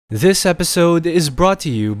This episode is brought to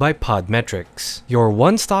you by Podmetrics, your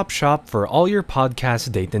one-stop shop for all your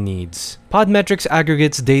podcast data needs. Podmetrics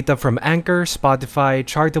aggregates data from Anchor, Spotify,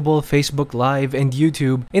 Chartable, Facebook Live, and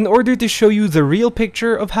YouTube in order to show you the real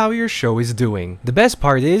picture of how your show is doing. The best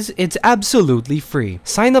part is, it's absolutely free.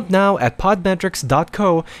 Sign up now at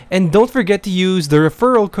podmetrics.co and don't forget to use the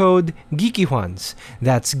referral code GeekyJuans.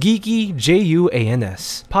 That's Geeky,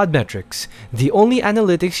 Juans. Podmetrics, the only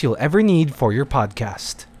analytics you'll ever need for your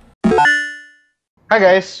podcast. Hi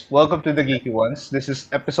guys, welcome to the Geeky Ones. This is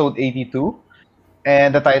episode 82,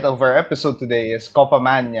 and the title of our episode today is COPA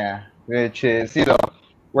MANIA, which is,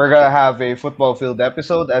 we're gonna have a football field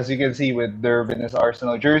episode, as you can see with Dirv in his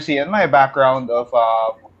Arsenal jersey, and my background of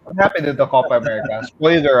what happened in the Copa America.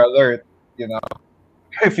 Spoiler alert,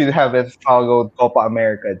 if you haven't followed Copa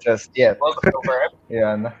America just yet. Welcome to our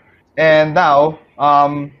episode. And now,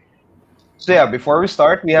 before we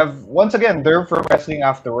start, we have once again Dirv from Wrestling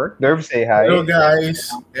After Work. Dirv, say hi. Hello guys.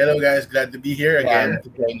 Glad to be here again to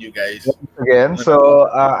join you guys. Again. So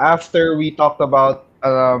after we talked about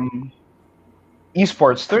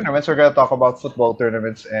esports tournaments, we're gonna talk about football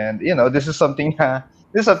tournaments, and this is something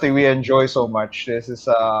we enjoy so much. This is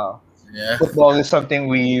football is something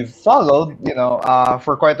we've followed,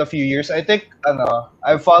 for quite a few years. I think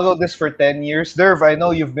I've followed this for 10 years. Dirv, I know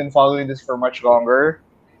you've been following this for much longer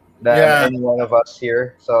than any one of us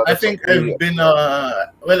here. So I think I've been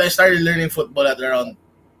I started learning football at around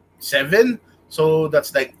 7, so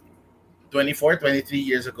that's like 23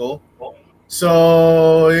 years ago.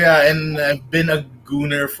 So and I've been a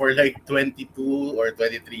gooner for like 22 or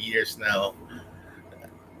 23 years now.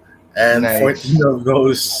 And Nice. 14 of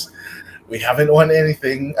those we haven't won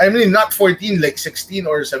anything. I mean, not 14, like 16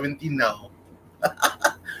 or 17 now.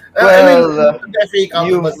 Well, the FA Cup,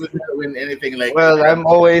 but we didn't win anything like Well, that. I'm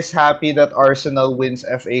always happy that Arsenal wins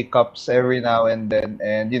FA Cups every now and then,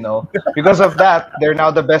 and because of that, they're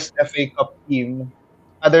now the best FA Cup team.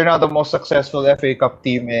 They're now the most successful FA Cup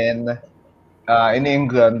team in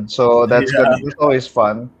England. So that's always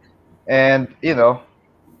fun, and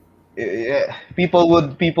people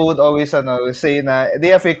would always say that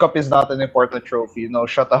the FA Cup is not an important trophy. No,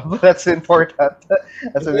 shut up. That's important.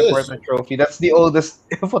 That's an important trophy. That's the oldest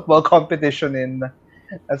football competition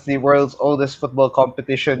that's the world's oldest football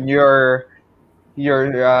competition. You're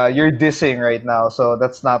dissing right now, so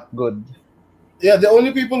that's not good. Yeah, the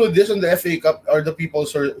only people who diss on the FA Cup are the people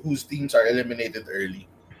whose teams are eliminated early.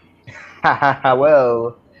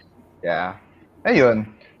 Well, yeah. Ayun.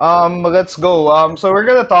 Let's go. So we're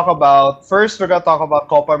gonna talk about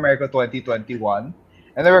Copa America 2021,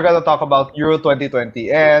 and then we're gonna talk about Euro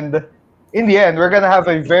 2020, and in the end, we're gonna have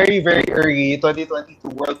a very, very early 2022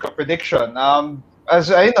 World Cup prediction. As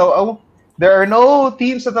I know, there are no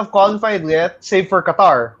teams that have qualified yet, save for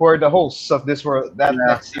Qatar, who are the hosts of next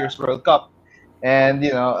year's World Cup, and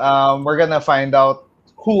we're gonna find out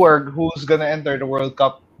who's gonna enter the World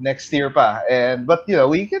Cup next year, but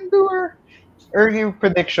we can do our early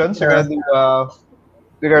predictions. We're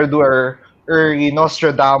gonna do our early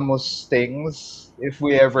Nostradamus things if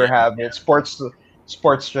we ever have it. Sports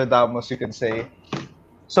Stradamus, you can say.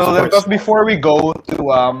 So before we go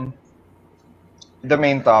to the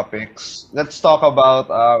main topics, let's talk about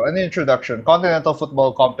an introduction. Continental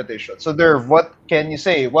football competition. So Derv, what can you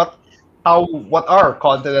say? What are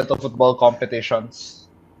continental football competitions?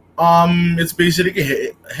 It's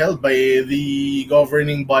basically held by the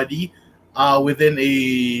governing body within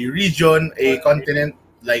a region, a continent.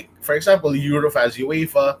 Like, for example, Europe has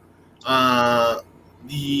UEFA.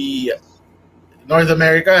 The North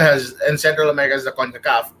America and Central America has the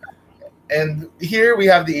CONCACAF. And here we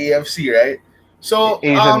have the AFC, right? So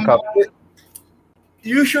Asian Cup.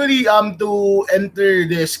 usually to enter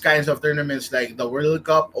these kinds of tournaments like the World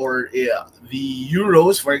Cup or the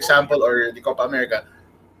Euros, for example, or the Copa America,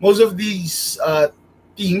 most of these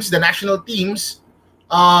teams, the national teams,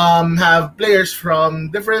 have players from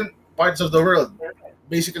different parts of the world,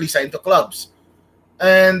 basically signed to clubs.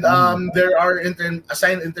 And there are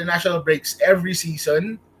assigned international breaks every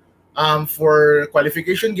season for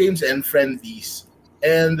qualification games and friendlies.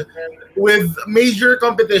 And with major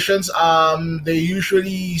competitions, they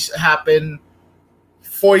usually happen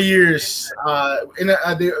 4 years.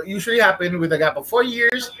 They usually happen with a gap of 4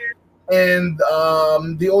 years, and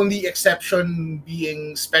the only exception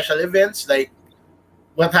being special events like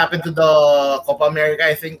what happened to the Copa America,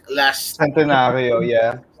 I think last Centenario,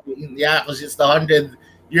 yeah. yeah, because it's the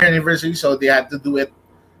 100-year anniversary, so they had to do it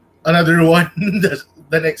another one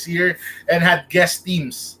the next year and had guest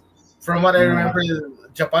teams. From what I remember,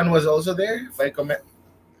 Japan was also there. If I comment,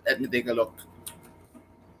 let me take a look.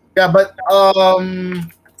 Yeah, but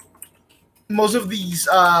most of these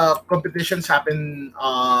competitions happen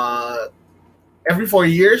every 4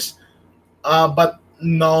 years, but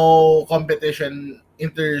no competition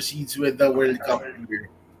intercedes with the World Cup year.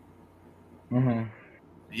 Mm-hmm.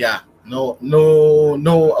 Yeah, no.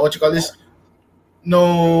 What you call this? No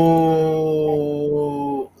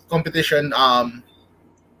competition.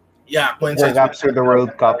 Yeah, coincides with Overlaps with the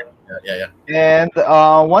World Cup. yeah. And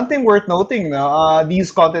one thing worth noting, no,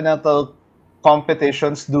 these continental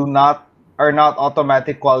competitions are not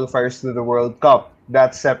automatic qualifiers to the World Cup.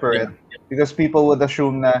 That's Yeah. separate because people would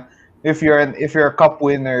assume that if you're a cup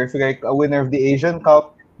winner, if you're like a winner of the Asian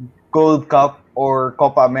Cup, Gold Cup, or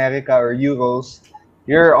Copa America or Euros,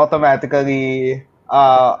 you're automatically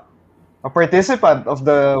a participant of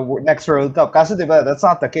the next World Cup. Kasi diba, that's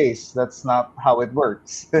not the case. That's not how it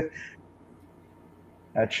works. That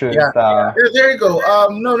Yeah, shouldn't. there you go.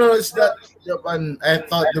 No, it's not Japan. I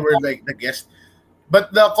thought they were like the guest,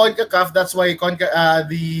 but the Concacaf. That's why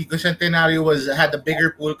the Bicentenario had a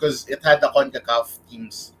bigger pool because it had the Concacaf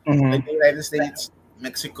teams, like Mhm. the United States,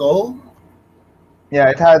 Mexico. Yeah,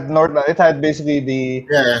 it had North. It had basically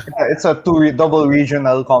Yeah, it's a double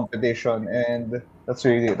regional competition, and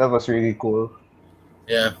that was really cool.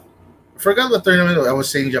 yeah. I forgot what tournament I was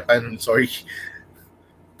saying. Japan. I'm sorry,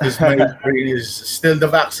 because my brain is still the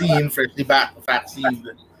vaccine, freshly back vaccine.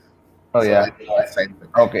 Oh So I yeah. think it's side.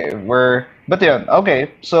 Okay, but yeah,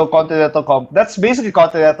 okay. So that's basically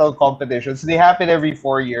continental competitions. They happen every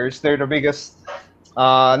 4 years. They're the biggest,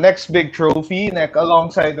 next big trophy,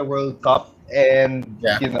 alongside the World Cup and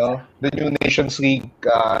Yeah, the new Nations League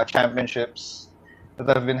championships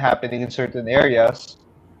that have been happening in certain areas.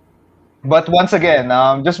 But once again,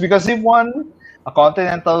 just because you've won a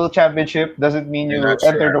continental championship doesn't mean you're you not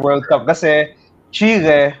enter sure. the World Cup. Kasi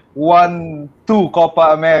Chile won two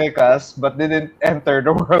Copa Americas but didn't enter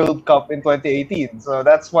the World Cup in 2018. So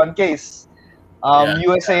that's one case. Yeah,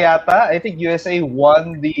 USA yata, I think USA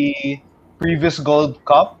won the previous Gold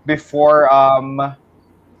Cup before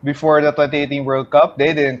the 2018 World Cup.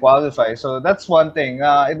 They didn't qualify. So that's one thing.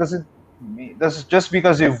 It doesn't that's just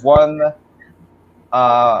because you've won.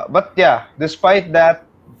 But yeah, despite that,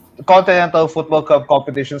 continental football club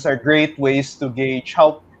competitions are great ways to gauge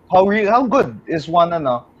how good is one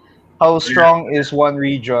how yeah, strong is one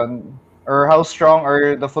region, or how strong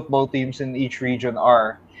are the football teams in each region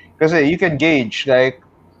are, because you can gauge like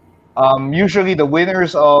usually the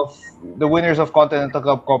winners of continental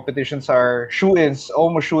cup competitions are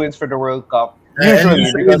almost shoe-ins for the World Cup, and usually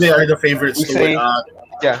usually they because are the favorites we to win. say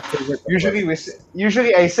yeah. Favorite of course.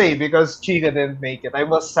 Usually I say because Chica didn't make it. I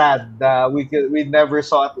was sad that we never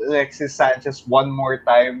saw Alexis Sanchez one more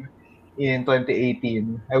time in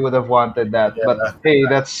 2018. I would have wanted that, but Yeah. hey,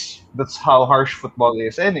 that's how harsh football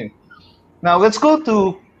is. Anyway, now let's go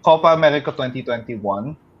to Copa America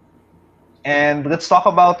 2021, and let's talk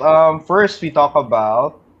about first we talk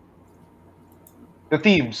about the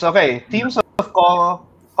teams. Okay, teams of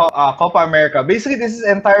Copa America. Basically, this is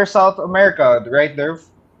entire South America, right, Dirv?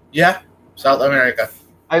 Yeah, South America.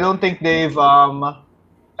 I don't think they've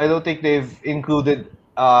included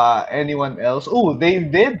anyone else. Oh, they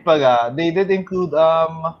did pala. They did include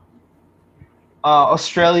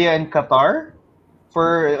Australia and Qatar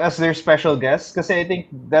for as their special guests, because I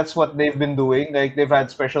think that's what they've been doing. Like they've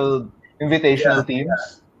had special Yeah, invitational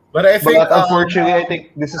teams. but I think But unfortunately, I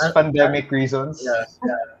think this is I, pandemic reasons. yeah,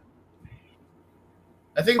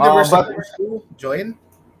 I think they were But supposed to join.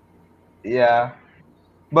 yeah.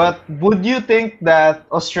 But would you think that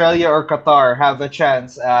Australia or Qatar have a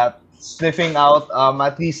chance at sniffing out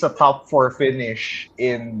at least a top four finish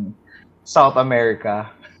in South America?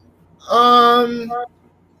 Um,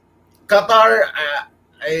 Qatar.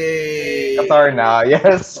 I Qatar now,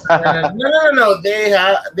 yes. no.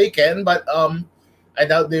 They can, but I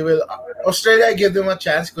doubt they will. Australia, I give them a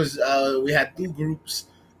chance because we had two groups,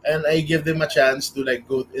 and I give them a chance to like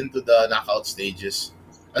go into the knockout stages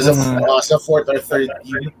Mhm. as a fourth or third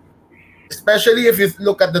team. Especially if you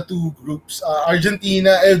look at the two groups,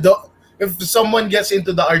 Argentina. If someone gets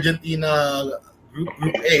into the Argentina Group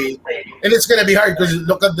A, and it's gonna be hard because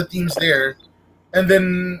look at the teams there, and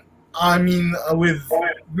then I mean with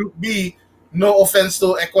Group B, no offense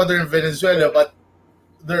to Ecuador and Venezuela, but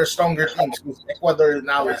they're stronger teams because Ecuador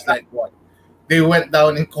now is like what they went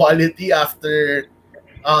down in quality after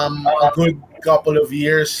a good couple of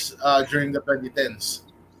years during the 2010s.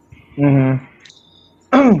 Mhm.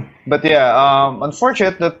 But yeah,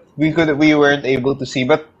 unfortunate that we weren't able to see.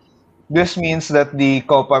 But this means that the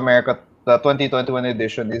Copa America, the 2021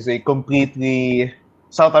 edition, is a completely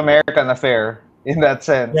South American affair in that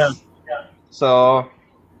Yeah, sense. So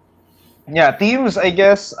yeah, teams. I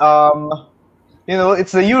guess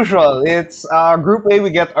It's the usual. It's Group A. We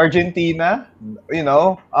get Argentina. You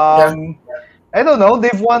know, Yeah. I don't know.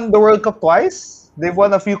 They've won the World Cup twice. They've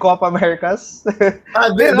won a few Copa Americas. They're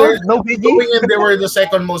No biggie. going in. They were the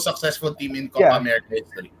second most successful team in Copa Yeah, America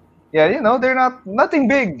history. yeah. They're nothing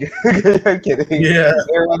big. I'm kidding. Yeah.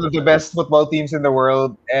 They're one of the best football teams in the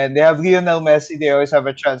world, and they have Lionel Messi. They always have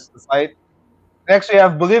a chance to fight. Next, we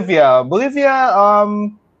have Bolivia. Bolivia,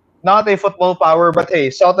 not a football power, but hey,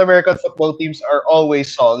 South American football teams are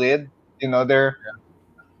always solid. They're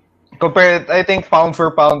compared. I think pound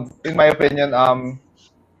for pound, in my opinion,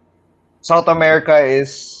 South America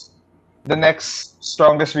is the next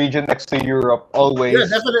strongest region next to Europe. Yeah, Always.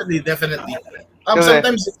 definitely, definitely. Kasi,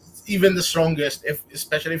 Sometimes it's even the strongest, if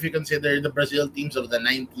especially if you consider the Brazil teams of the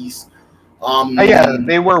 '90s. yeah,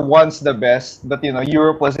 they were once the best, but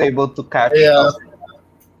Europe was able to catch Yeah, up.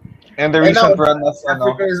 And the and now recent run of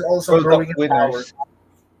Africa is also World Cup growing in power. winners.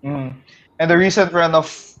 Mm. And the recent run of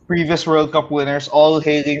previous World Cup winners, all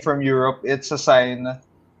hailing from Europe, it's a sign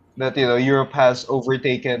that Europe has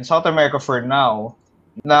overtaken South America for now.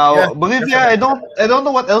 Yeah, Now Bolivia, definitely. I don't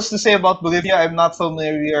know what else to say about Bolivia. I'm not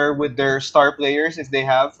familiar with their star players if they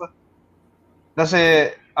have.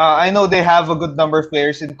 Kasi I know they have a good number of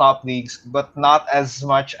players in top leagues, but not as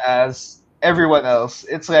much as everyone else.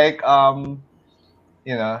 It's like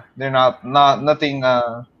they're not nothing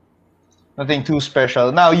nothing too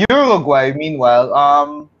special. Now Uruguay, meanwhile,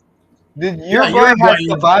 did Yeah, Uruguay Uruguay, had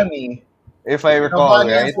Cavani, if I recall,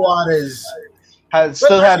 Cavani and right? Suarez. Had But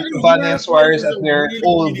still had actually, Cavani and Uruguay Suarez is at a their really,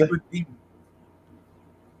 old. really good team.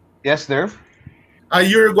 Yes, Dirv.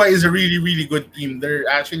 Uruguay is a really, really good team. They're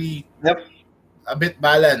actually Yep. a bit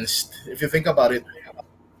balanced if you think about it.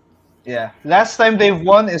 Yeah. Last time they've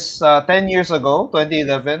won is 10 years ago,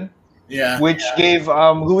 2011, Yeah, which gave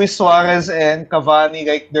Luis Suarez and Cavani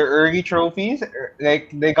like their early trophies.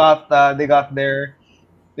 Like they got their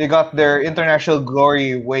international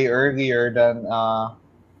glory way earlier than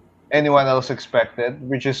anyone else expected,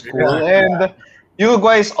 which is yeah, cool. And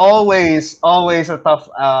Uruguay is always a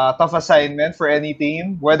tough assignment for any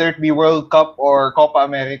team, whether it be World Cup or Copa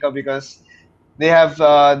America, because they have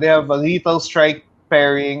a lethal strike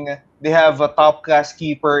pairing. They have a top class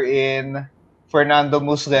keeper in Fernando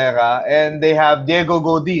Muslera, and they have Diego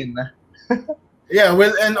Godin. yeah.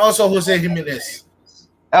 Well, and also Jose Jimenez.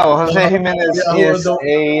 Oh, Jose Uh, Jimenez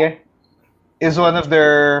yeah, is one of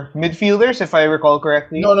their midfielders, if I recall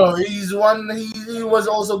correctly. no, he's one. He was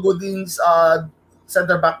also Godin's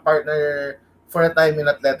center back partner for a time in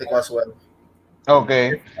Atletico as well.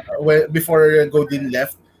 Okay. Before Godin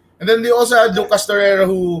left, and then they also had Lucas Torreira,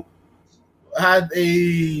 who had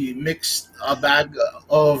a mixed bag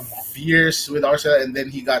of years with Arsenal, and then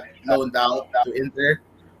he got loaned out to Inter.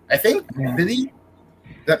 I think did he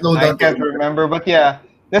got loaned I out to can't Inter? remember, but yeah,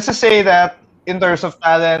 let's just say that in terms of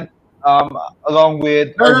talent, along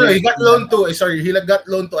with No. He got Argentina, loaned to. Sorry, he got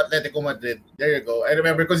loaned to Atletico Madrid. There you go. I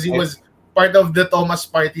remember because he I- was part of the Thomas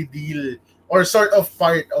Partey deal, or sort of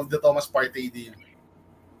part of the Thomas Partey deal.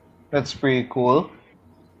 that's pretty cool.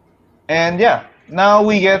 And yeah, now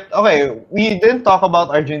we get okay. We didn't talk about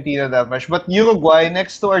Argentina that much, but Uruguay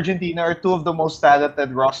next to Argentina are two of the most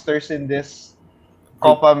talented rosters in this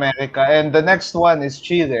Group. Copa America, and the next one is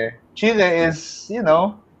Chile. Chile They is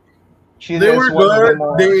were one of the good.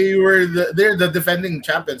 more They're the defending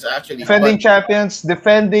champions actually. defending But champions,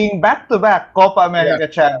 defending back-to-back Copa yeah, America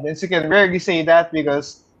champions. You can rarely say that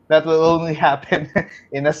because that will only happen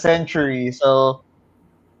in a century. So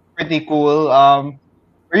pretty cool.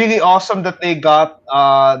 Really awesome that they got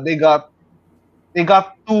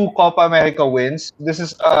two Copa America wins. This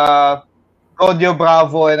is Claudio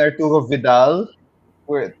Bravo and Arturo Vidal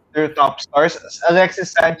were their top stars.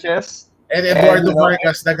 Alexis Sanchez and and Eduardo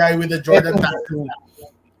Vargas, the guy with the Jordan Edu, tattoo.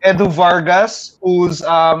 Edu Vargas, who's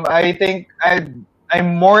I think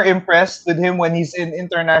I'm more impressed with him when he's in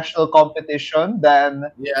international competition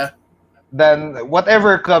Yeah, than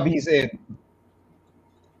whatever club he's in.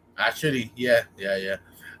 actually, yeah.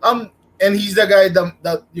 And he's the guy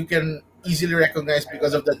that you can easily recognize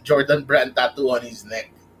because of the Jordan brand tattoo on his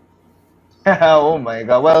neck. Oh my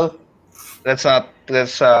god. Well, let's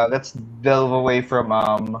delve away from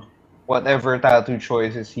whatever tattoo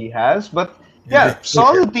choices he has. But yeah,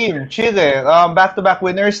 solid team. Chile. Back-to-back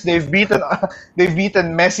winners. They've beaten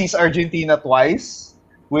Messi's Argentina twice,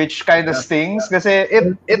 which kind of Yeah. stings because it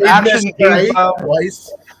Made actually Messi gave cry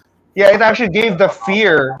twice. yeah, it actually gave the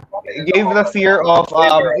fear. It gave the fear of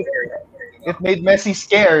it made Messi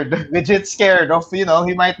scared, legit scared of he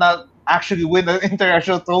might not actually win an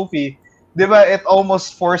international trophy. Diba, it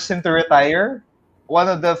almost forced him to retire. One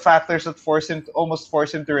of the factors that almost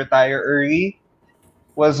forced him to retire early.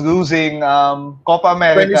 was losing Copa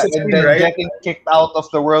America and 2016, then right? getting kicked out of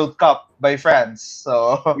the World Cup by France.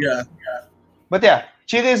 So, Yeah. but yeah,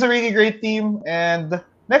 Chile is a really great team. And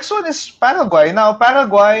next one is Paraguay. Now,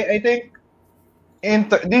 Paraguay, I think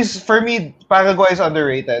this for me, Paraguay is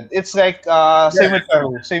underrated. It's like Yeah. same with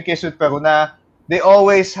Peru, same case with Peru. Na they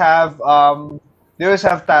always have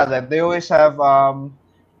talent. They always have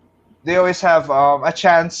a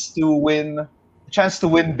chance to win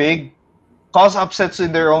big, cause upsets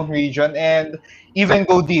in their own region, and even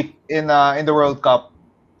go deep in the World Cup.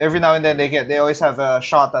 Every now and then they always have a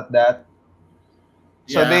shot at that.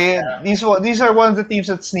 So Yeah. these are one of the teams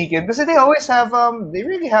that sneak in because they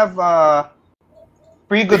really have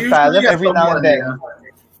pretty They good usually talent have every now and someone, yeah.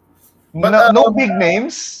 then. But No big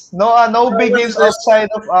names, no big what's names this? outside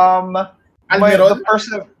of the Almiron?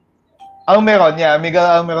 person Almiron, yeah, Miguel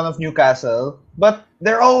Almiron of Newcastle. But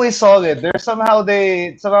they're always solid. Somehow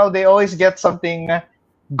they always get something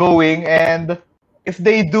going, and if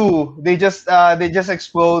they do, they just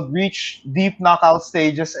explode, reach deep knockout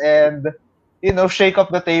stages, and shake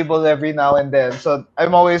up the table every now and then. So I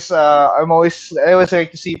always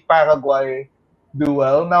like to see Paraguay do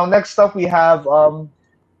well. Now next up we have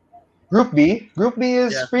Group B. Group B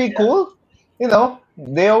is Yeah. pretty cool.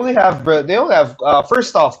 They only have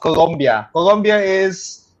first off Colombia. Colombia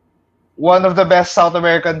is one of the best South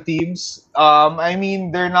American teams. I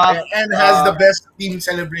mean, they're not. And has the best team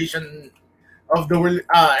celebration of the world.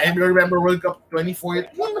 And you remember World Cup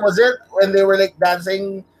 2014, was it? When they were like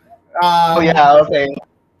dancing. Oh Um, yeah, okay.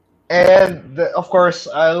 And of course,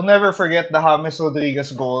 I'll never forget the James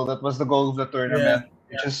Rodriguez goal. That was the goal of the yeah. tournament,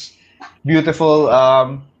 which is beautiful.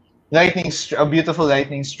 A beautiful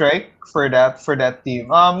lightning strike for that team.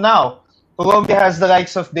 Now Colombia has the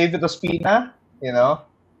likes of David Ospina. You know,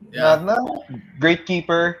 Yeah. great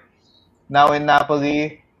keeper now in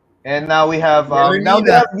Napoli. And now they Yeremina.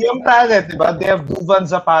 have young talent, diba? They have Duvan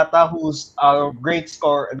Zapata, who's a great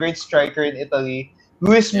striker in Italy.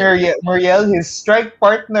 Luis Yeah. Muriel, his strike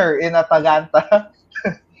partner in Atalanta.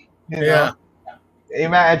 you Yeah. know,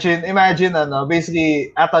 imagine, basically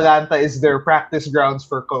Atalanta is their practice grounds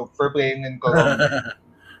for playing in Colombia.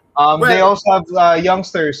 They Well, also have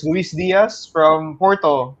youngsters, Luis Diaz from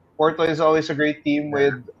Porto. Porto is always a great team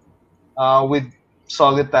with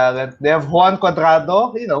solid talent. They have Juan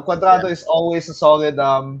Cuadrado. yeah. Cuadrado is always a solid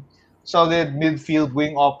midfield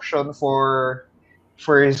wing option for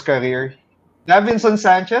his career. Davinson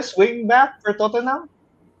Sanchez, wing back for Tottenham.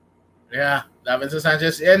 Yeah. Davinson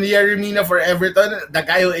Sanchez and Yeremina for Everton, the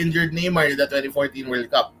guy who injured Neymar in the 2014 World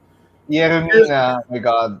Cup. Yeremina, my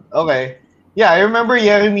God. Okay, yeah, I remember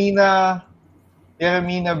Yeremina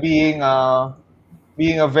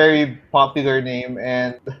being a very popular name,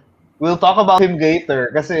 and we'll talk about him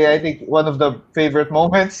later. Kasi I think one of the favorite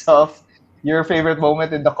moments of your favorite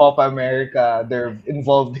moment in the Copa America, there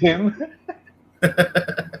involved him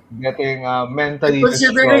getting And mentally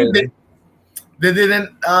considering destroyed. they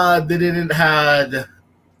didn't had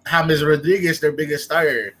James Rodriguez, their biggest star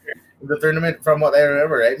in the tournament, from what I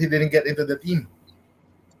remember, right? He didn't get into the team.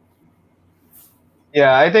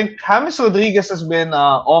 Yeah, I think James Rodriguez has been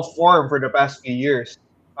off form for the past few years.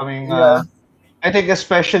 I mean, Yeah. I think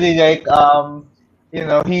especially like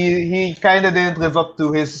he kind of didn't live up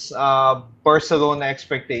to his Barcelona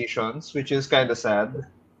expectations, which is kind of sad.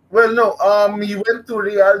 Well, no. He went to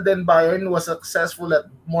Real, then Bayern was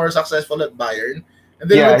more successful at Bayern, and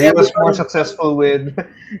then Yeah, with he was more Everton. successful with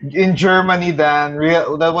in Germany than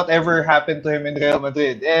whatever happened to him in Real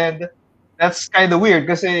Madrid, and that's kind of weird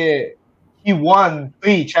because he won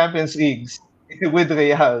 3 Champions Leagues with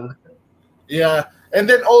Real. Yeah, and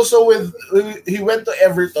then also with he went to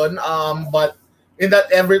Everton. But in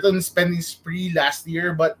that Everton spending spree last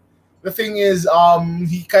year, but the thing is,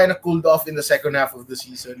 he kind of cooled off in the second half of the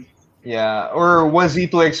season. Yeah, or was he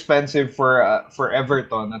too expensive for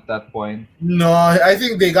Everton at that point? No, I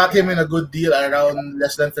think they got him in a good deal around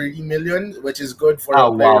less than 30 million, which is good for a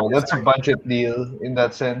Oh player wow, this that's a size. budget deal in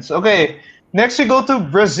that sense. Okay, next we go to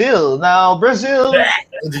Brazil. Now It's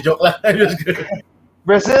a joke lang.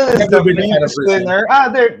 Brazil is Never the been a fan of previous Brazil. winner.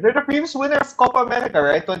 They're the previous winner of Copa America,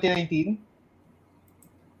 right? 2019.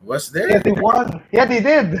 Was Yeah, there? they won. Yeah, they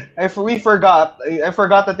did. We forgot. I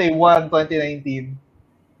forgot that they won 2019.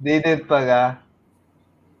 They did pala.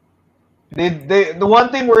 The one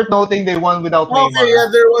thing worth noting, they won without Okay, Neymar. yeah,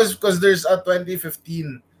 there was, because there's a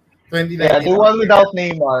 2015, Yeah, 2019. they won without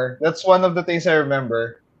Neymar. That's one of the things I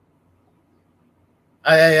remember.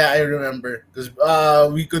 Yeah, I remember. Because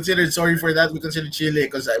we considered, sorry for that, we considered Chile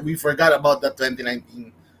because we forgot about that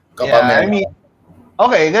 2019 Copa Yeah, I America. mean,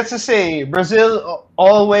 Okay, let's just say Brazil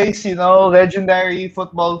always, legendary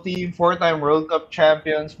football team, four-time World Cup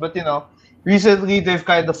champions. But recently they've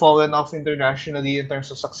kind of fallen off internationally in terms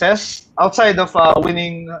of success, outside of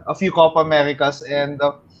winning a few Copa Americas and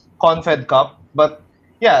the Confed Cup. But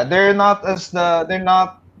yeah, they're not the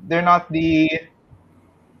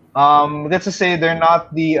let's just say they're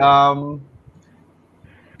not the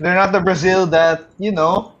Brazil that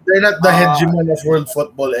They're not the uh hegemon of world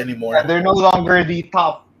football yeah, anymore. they're no longer the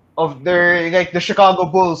top of they're like the Chicago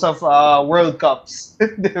Bulls of World Cups.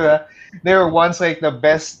 Diba? They were once like the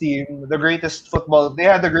best team, the greatest football. They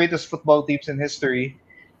had the greatest football teams in history.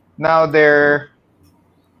 Now they're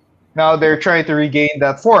trying to regain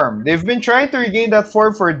that form. They've been trying to regain that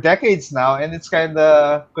form for decades now, and it's kind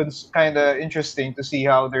of interesting to see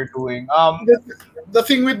how they're doing. The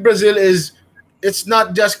thing with Brazil is it's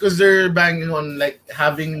not just because they're banging on like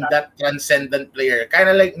having that transcendent player, kind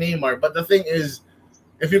of like Neymar. But the thing is,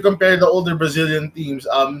 if you compare the older Brazilian teams,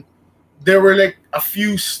 there were like a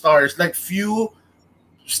few stars, like few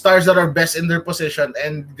stars that are best in their position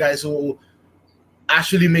and guys who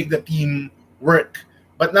actually make the team work.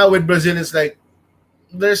 But now with Brazil, it's like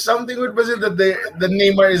there's something with Brazil that the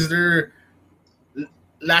Neymar is their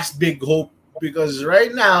last big hope because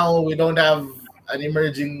right now we don't have an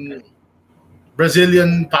emerging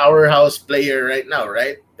Brazilian powerhouse player right now,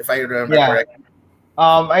 right? If I remember Yeah. correctly.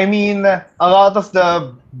 I mean, a lot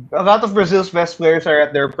of Brazil's best players are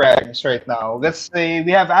at their primes right now. Let's say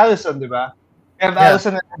we have Alisson, diba? We have Yeah,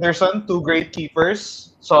 Alisson and Anderson, two great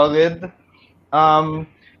keepers, solid. Um,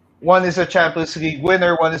 One is a Champions League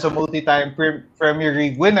winner, one is a multi-time Premier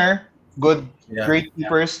League winner. Good, yeah. great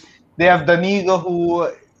keepers. They have Danilo, who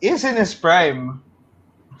is in his prime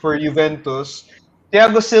for Juventus.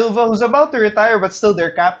 Thiago Silva, who's about to retire but still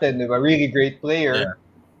their captain, diba? Really great Yeah. player.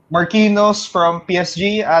 Marquinhos from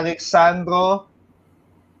PSG, Alexandro,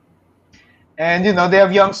 and they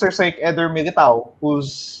have youngsters like Eder Militao,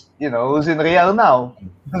 who's in Real now,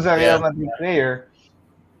 who's a Real Yeah. Madrid player,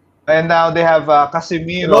 and now they have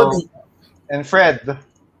Casemiro Lodi. and Fred.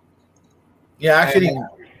 Yeah, actually, And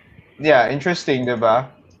yeah, interesting, diba?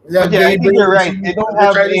 yeah, But yeah, I think you're Gabriel, right. They don't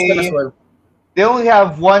have Richarlison as well. they only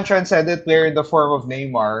have one transcendent player in the form of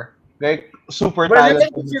Neymar, like super But you can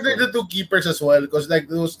talented. consider the two keepers as well because like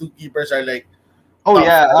those two keepers are like Oh top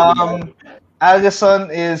yeah, five.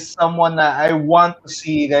 Alisson is someone that I want to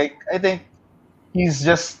see. Like I think he's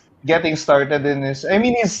just getting started in his. I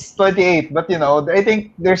mean, he's 28, but I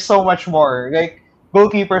think there's so much more. Like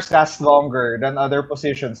goalkeepers last longer than other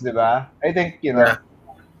positions, diba? Yeah.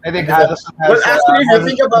 I think Because, Alisson well, actually, if has you a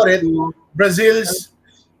think chance about it, to. Brazil's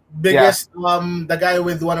Yeah, biggest, the guy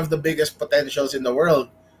with one of the biggest potentials in the world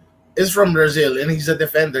is from Brazil, and he's a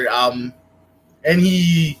defender. And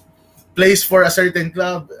he plays for a certain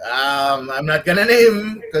club. I'm not gonna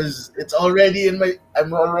name because it's already in my.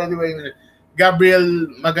 I'm already wearing Gabriel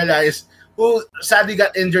Magalhaes, who sadly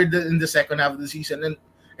got injured in the second half of the season and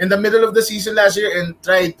in the middle of the season last year, and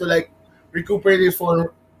tried to like recuperate his form,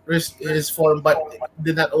 but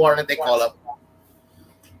did not warrant a call up.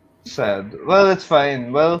 sad. Well, it's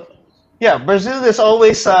fine. Well, yeah, Brazil is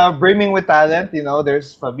always brimming with talent.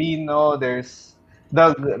 There's Fabinho, there's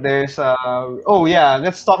Doug, there's oh yeah,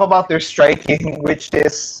 let's talk about their striking, which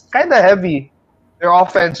is kind of heavy. Their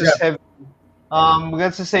offense Yeah, is heavy.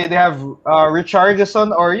 Let's just say they have Rich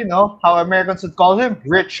Argison, or how Americans would call him,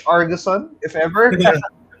 Rich Argison, if ever.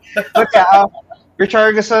 But yeah, Rich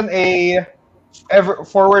Argison,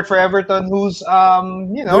 forward for Everton, who's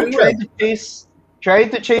doing well. trying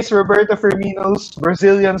to chase Roberto Firmino's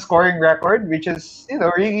Brazilian scoring record, which is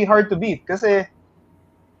really hard to beat. Because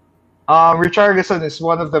Richarlison is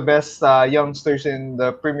one of the best youngsters in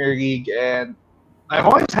the Premier League, and I'm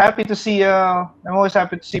always happy to see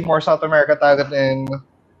more South America talent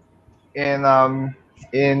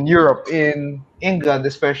in Europe, in England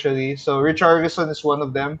especially. So Richarlison is one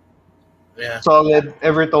of them. Yeah, Solid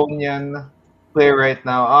Evertonian player right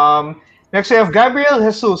now. Next we have Gabriel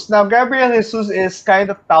Jesus. Now Gabriel Jesus is kind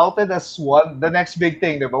of touted as the next big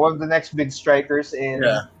thing, diba? One of the next big strikers in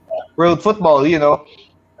yeah. world football.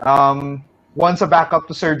 Once a backup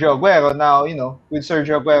to Sergio Aguero. Now with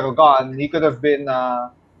Sergio Aguero gone, he could have been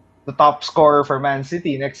the top scorer for Man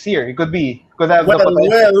City next year. He could have Well, the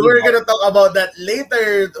potential to do we're that. gonna talk about that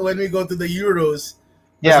later when we go to the Euros.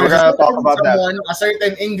 Because Yeah, we're there's a gonna talk certain about that. someone, a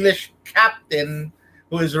certain English captain,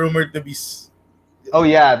 who is rumored to be. Oh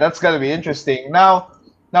yeah, that's gonna be interesting. Now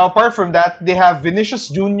apart from that, they have Vinicius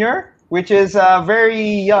Junior, which is a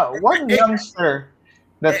very one youngster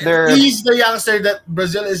that they're. He's the youngster that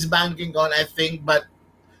Brazil is banking on, I think. But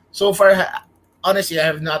so far, honestly, I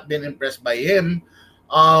have not been impressed by him.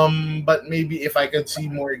 But maybe if I could see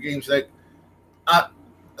more games, like uh,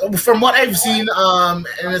 from what I've seen, and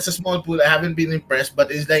it's a small pool, I haven't been impressed.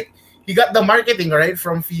 But it's like he got the marketing right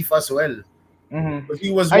from FIFA as well. Hmm. But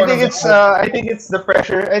he was one of the I think it's the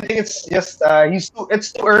pressure. I think it's just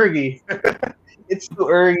it's too early. It's too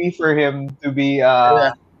early for him to be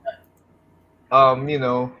yeah, you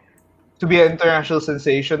know, to be an international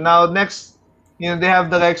sensation. Now next, they have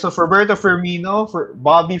the likes of Roberto Firmino, for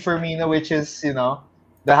Bobby Firmino, which is,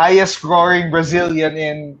 the highest scoring Brazilian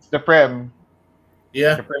in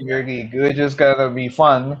yeah. the Premier League, which is gonna be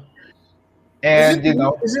fun. Is And it me?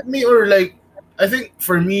 Is it me or like I think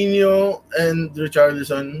Firmino and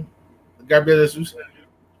Richarlison, Gabriel Jesus.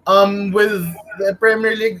 With the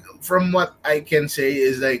Premier League, from what I can say,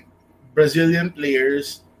 is like Brazilian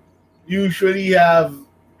players usually have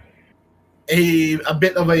a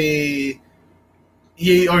bit of a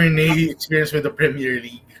yay or nay experience with the Premier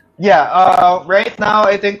League. yeah, right now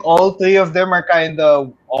I think all three of them are kind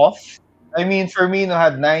of off. I mean, Firmino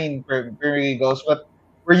had nine Premier League goals, but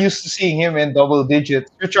we're used to seeing him in double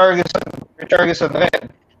digits. Richarlison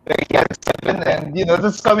red, like he had seven, and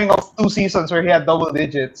that's coming off 2 seasons where he had double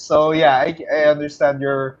digits. So yeah, I understand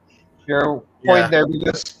your point Yeah, there,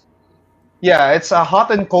 because yeah, it's a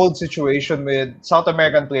hot and cold situation with South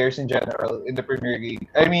American players in general in the Premier League.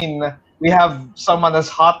 I mean, we have someone as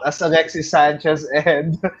hot as Alexis Sanchez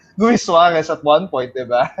and Luis Suarez at one point,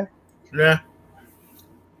 diba? yeah,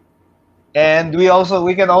 And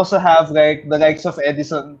we can also have like the likes of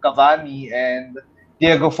Edison Cavani and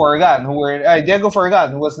Diego Forlan,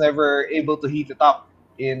 who was never able to heat it up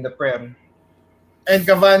in the Prem. and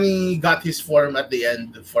Cavani got his form at the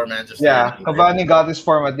end for Manchester Yeah, United. Cavani got his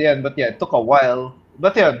form at the end, but yeah, it took a while.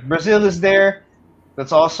 But yeah, Brazil is there.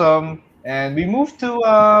 That's awesome. And we move to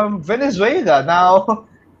Venezuela now.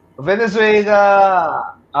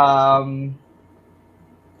 Venezuela.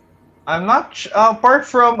 I'm not apart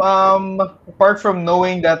from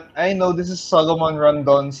knowing that I know this is Solomon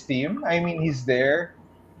Rondon's team. I mean, he's there.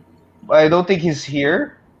 I don't think he's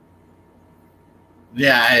here.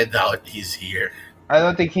 Yeah, I doubt he's here. I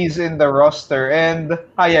don't think he's in the roster. And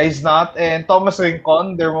yeah, he's not. And Thomas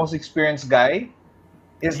Rincon, their most experienced guy,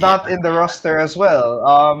 is Yeah, not in the roster as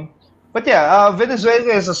well. But yeah,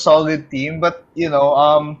 Venezuela is a solid team. But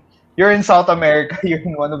you're in South America. You're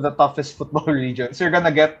in one of the toughest football regions. You're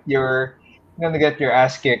gonna get your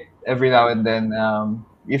ass kicked every now and then.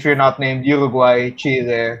 If you're not named Uruguay,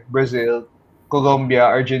 Chile, Brazil, Colombia,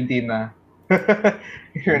 Argentina,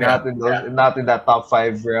 you're yeah, not in that top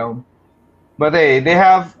five realm. But hey,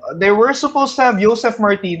 they were supposed to have Josef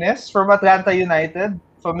Martinez from Atlanta United.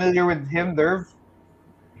 Familiar with him, Dirv?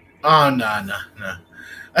 Oh no, no, no.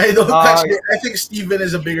 I don't Uh, actually. I think Steven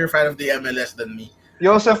is a bigger fan of the MLS than me.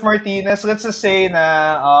 Josef Martinez, let's just say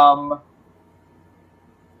na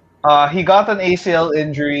he got an ACL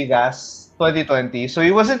injury last 2020, so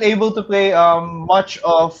he wasn't able to play much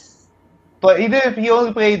of. But he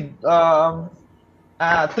only played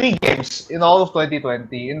 3 games in all of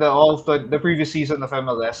 2020 in the previous season of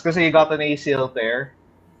MLS because he got an ACL tear.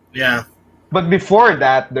 Yeah, But before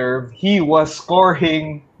that, Derv, he was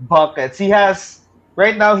scoring buckets.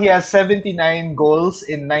 Right now he has 79 goals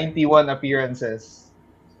in 91 appearances.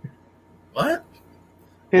 what?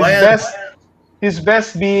 His Wild, best his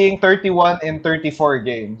best being 31 in 34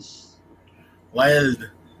 games, wild.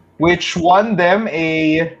 which won them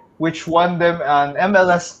an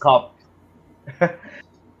MLS Cup.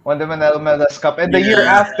 Won them an MLS Cup. And the year Yeah,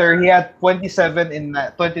 after, he had 27 in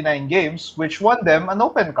 29 games, which won them an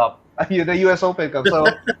Open Cup, the US Open Cup. So,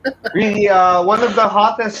 really, one of the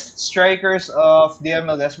hottest strikers of the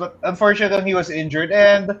MLS. But unfortunately, he was injured.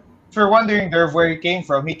 And if you're wondering, Derv, where he came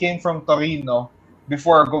from Torino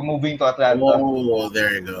before moving to Atlanta. oh,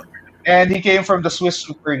 there you go. And he came from the Swiss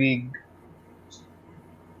Super League.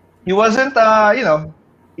 He wasn't,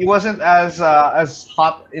 he wasn't as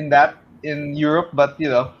hot in Europe, but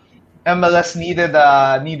MLS needed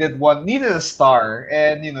a star,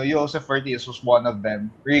 and Josef Ortiz was one of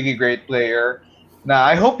them. Really great player. Now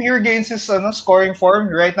I hope he regains his scoring form.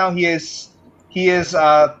 Right now he has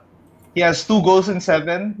 2 goals in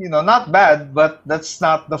 7. Not bad, but that's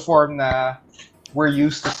not the form we're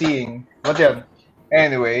used to seeing. But yeah,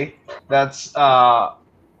 anyway, that's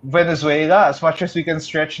Venezuela. As much as we can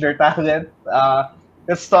stretch their talent,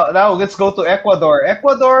 let's go to Ecuador.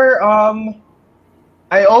 Ecuador,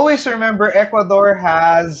 I always remember Ecuador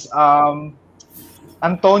has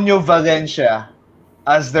Antonio Valencia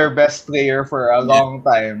as their best player for a Yeah, long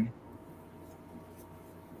time.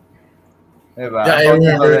 Diba? yeah, I Antonio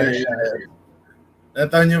remember Valencia.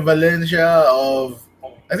 Antonio Valencia of.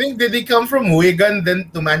 I think did he come from Wigan then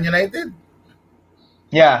to Man United?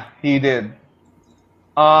 Yeah, he did.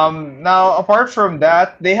 Now apart from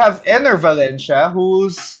that, they have Ener Valencia,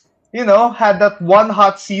 who's had that one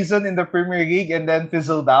hot season in the Premier League and then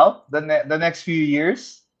fizzled out the next few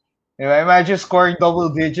years. Imagine scoring double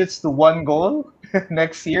digits to one goal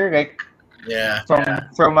next year, like Yeah.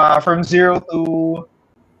 from zero to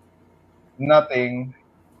nothing.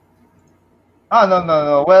 Oh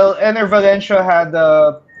no. Well, Ener Valencia had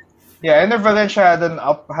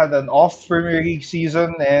an off Premier League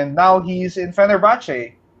season, and now he's in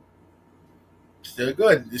Fenerbahce. Still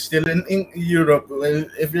good. Still in Europe. Well,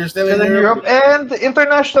 if you're still Still in in Europe, Europe, and the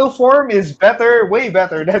international form is better, way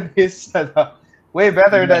better yeah.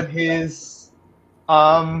 than his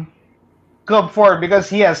um club form because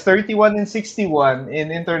he has 31 and 61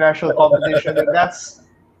 in international competition, and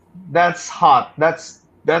that's hot. That's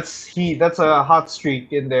a hot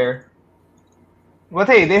streak in there. But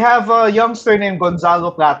hey, they have a youngster named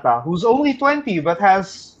Gonzalo Plata who's only 20 but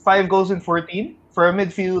has 5 goals in 14 for a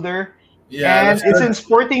midfielder. Yeah, And that's it's good. in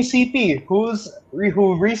Sporting CP,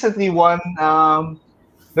 who recently won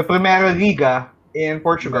the Primeira Liga in Yeah.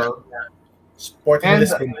 Portugal. Sporting And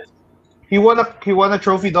Lisbon. he won a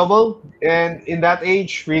trophy double, and in that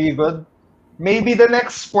age, really good. Maybe the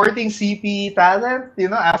next Sporting CP talent,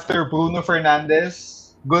 after Bruno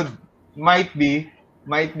Fernandes, good might be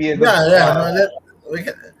a good. Yeah. No, that we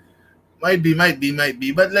can, might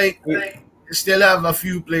be. But like, We, still have a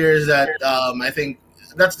few players that I think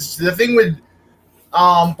that's the thing with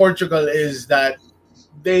Portugal is that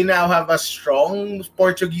they now have a strong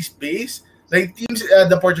Portuguese base. Like teams,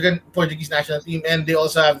 the Portuguese national team, and they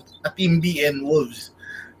also have a team B in Wolves.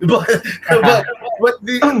 But but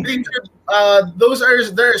there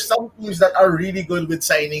are some teams that are really good with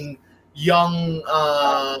signing young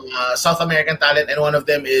South American talent, and one of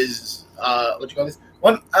them is what you call this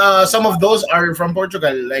one. Some of those are from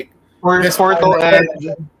Portugal, like this.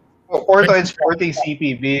 Porto and Sporting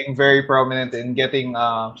CP being very prominent in getting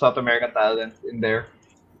South American talent in there.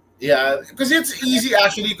 Yeah, because it's easy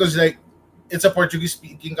actually, because like it's a Portuguese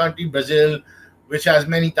speaking country, Brazil, which has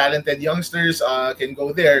many talented youngsters, can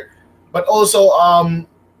go there. But also,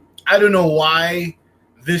 I don't know why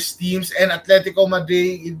these teams and Atletico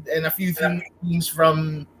Madrid and a few teams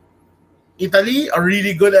from Italy are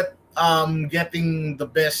really good at getting the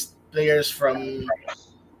best players from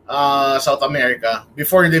South America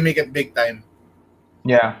before they make it big time.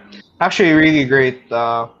 Yeah, actually, really great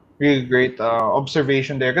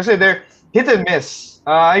observation there. Because they're hit and miss.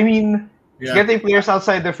 I mean, Yeah, getting players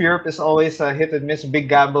outside of Europe is always a hit and miss, big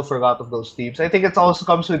gamble for a lot of those teams. I think it also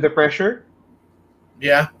comes with the pressure,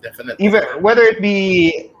 yeah, definitely. even whether it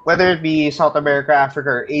be South America, Africa,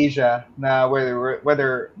 or Asia.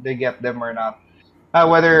 Whether they get them or not,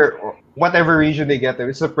 whether whatever region they get them,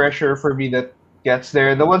 it's the pressure for me that gets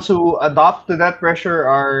there. The ones who adopt to that pressure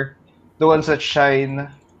are the ones that shine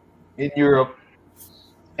in Europe.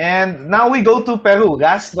 And now we go to Peru.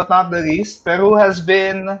 Last but not the least, Peru has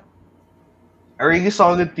been a really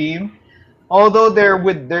solid team. Although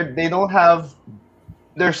they don't have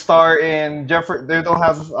their star in they don't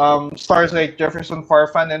have stars like Jefferson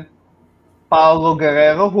Farfan and Paulo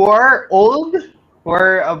Guerrero, who are old, who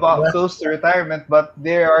are about Yeah, close to retirement, but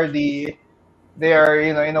they are in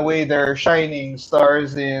a way they're shining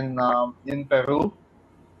stars in Peru.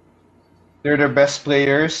 They're the best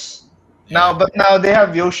players. yeah, Now they have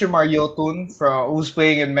Yoshimar Yotun who's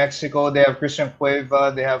playing in Mexico. They have Christian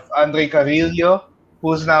Cueva. They have Andre Carrillo,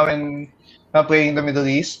 who's now playing in the Middle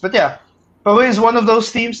East. But yeah, Peru is one of those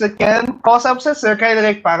teams that can cause upsets. They're kind of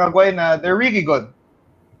like Paraguay. They're really good,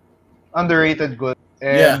 underrated good,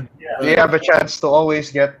 yeah. and they have a chance to always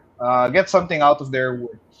get something out of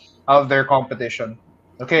their competition.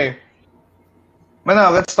 Okay, but now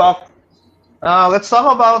let's talk. Let's talk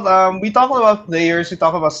about we talked about players, we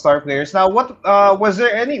talked about star players. Now, were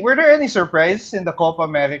there any surprise in the Copa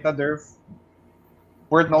America, Derv?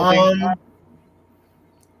 Worth noting? Um,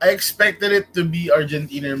 I expected it to be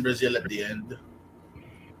Argentina and Brazil at the end, So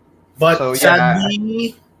but yeah,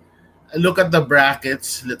 sadly, look at the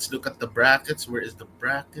brackets. Let's look at the brackets. Where is the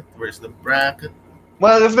bracket? Where's the bracket?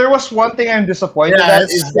 well, if there was one thing I'm disappointed Yeah, at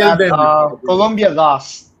it's is still that them. Colombia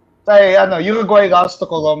lost. Sorry, Uruguay lost to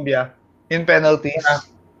Colombia in Yeah, penalties.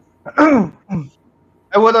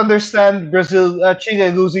 I would understand Chile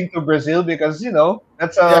losing to Brazil because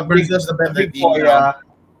that's yeah, a Brazil's the a better big team boy. now.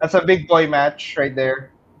 That's a big boy match right there.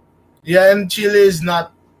 Yeah, and Chile is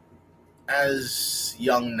not as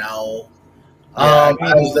young now Yeah,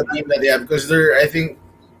 I as the mean, team that they have, because I think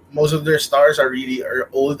most of their stars are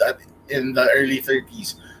old in the early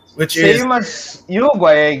 30s, which is same as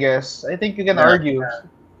Uruguay, I guess. I think you can yeah. argue. But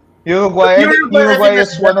Uruguay, I think Uruguay, I think Uruguay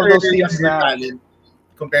that's is one of better those teams younger now. talent.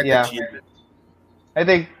 compared to Yeah. Chile. I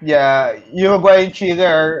think, yeah, Uruguay and Chile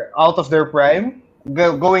are out of their prime.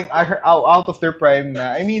 Going out of their prime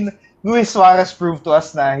na. I mean, Luis Suarez proved to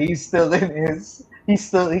us na he's still in his, he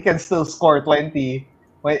can still score 20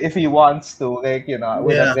 if he wants to, like,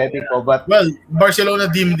 with Yeah. Atletico. But Well, Barcelona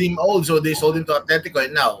deemed him old, so they sold him to Atletico,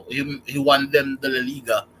 and now he won them the La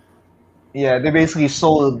Liga. yeah, they basically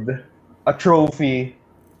sold a trophy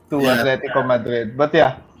to Yeah. Atletico Madrid. But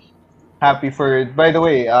yeah, happy for it. By the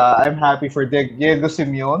way, I'm happy for Diego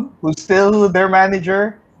Simeone, who's still their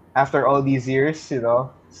manager after all these years. He's a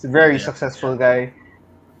very Yeah. successful guy.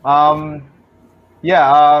 Um,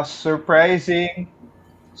 yeah, surprising.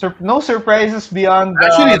 No surprises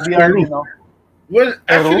Actually, it's beyond Peru. Well, Peru.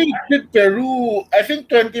 actually, with Peru, I think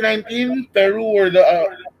 2019 Peru were the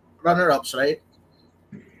runner-ups, right?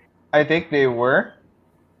 I think they were.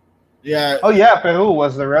 Yeah, Oh yeah, Peru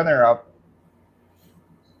was the runner-up.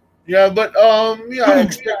 yeah, but yeah, I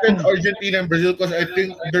expected Argentina and Brazil because I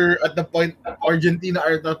think they're at the point. Argentina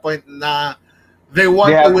are at the point na they They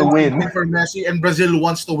want to have to win win something for Messi, and Brazil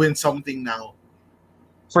wants to win something now.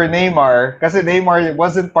 for Neymar, kasi Neymar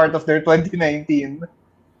wasn't part of their 2019.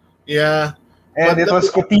 Yeah, And but it was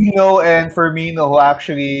Coutinho and Firmino who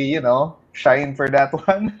actually, shined for that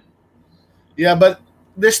one. yeah, but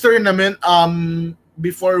this tournament,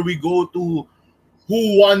 before we go to who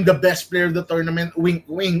won the best player of the tournament, wink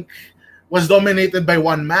wink, was dominated by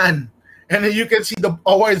one man. And then you can see the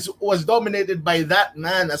awards was dominated by that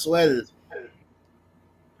man as well.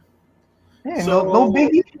 Yeah, So no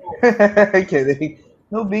biggie. Kidding.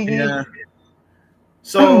 No biggie. yeah.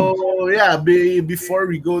 So yeah, before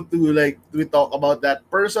we go to we talk about that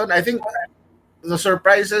person, I think the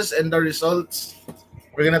surprises and the results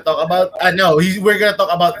we're gonna talk about. No, we're gonna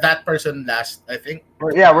talk about that person last. I think.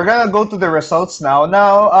 Yeah, we're gonna go to the results now.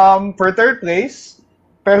 Now, for third place,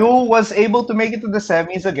 Peru was able to make it to the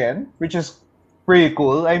semis again, which is pretty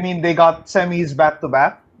cool. I mean, they got semis back to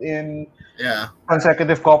back in Yeah.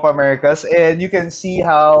 consecutive Copa Americas, and you can see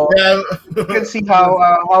how Yeah.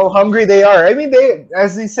 how hungry they are. I mean,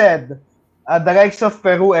 as they said, the likes of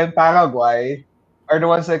Peru and Paraguay are the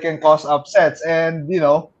ones that can cause upsets, and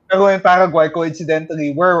Peru and Paraguay coincidentally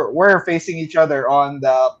were facing each other on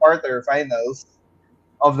the quarterfinals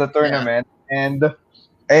of the Yeah. tournament, and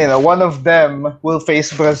one of them will face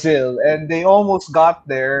Brazil, and they almost got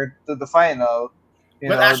there to the final.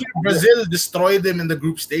 But actually, Brazil destroyed them in the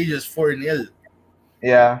group stages 4-0.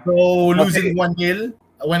 Yeah. So But losing 1-0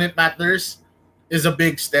 when it matters is a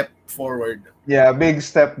big step forward. Yeah, big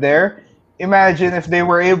step there. Imagine if they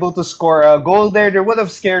were able to score a goal there, they would have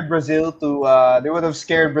scared Brazil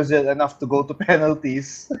enough to go to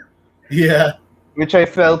penalties, Yeah. which I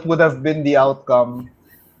felt would have been the outcome.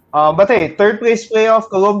 But hey, third place playoff,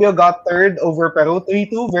 Colombia got third over Peru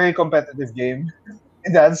 3-2, very competitive game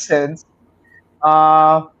in that sense.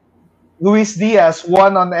 Uh, Luis Diaz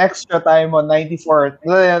won on extra time on 94th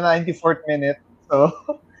minute. So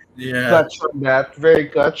Yeah. clutch on that, very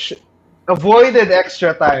clutch. Avoided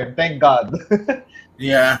extra time, thank God.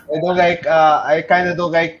 Yeah. I kind of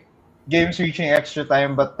don't like games reaching extra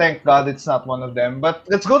time, but thank God it's not one of them. But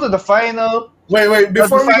let's go to the final. Wait. But the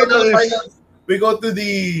Before we go to final the is final, we go to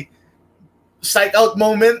the psych out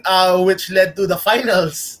moment, which led to the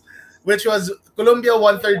finals, which was Colombia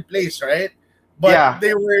won third place, right? But Yeah.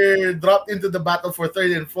 they were dropped into the battle for third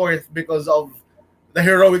and fourth because of the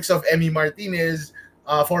heroics of Emi Martinez,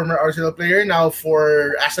 former Arsenal player, now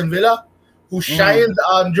for Aston Villa, who shined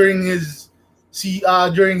during his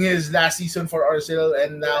last season for Arsenal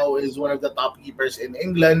and now is one of the top keepers in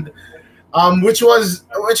England. Which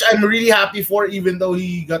I'm really happy for, even though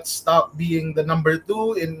he got stuck being the number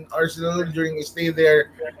 2 in Arsenal during his stay there,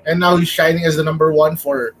 and now he's shining as the number 1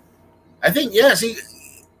 for. I think yes,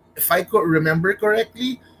 if I could remember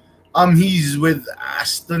correctly, he's with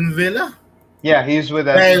Aston Villa. Yeah, he's with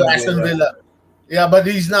Yeah, Aston Aston Villa. Villa. Yeah, but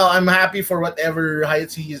he's now. I'm happy for whatever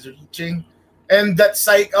heights he is reaching, and that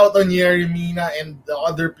psych out on Yeremina and the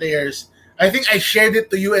other players. I think I shared it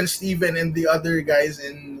to you and Steven and the other guys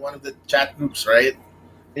in one of the chat groups, right?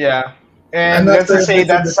 Yeah. I'm And not let's sure just if say it's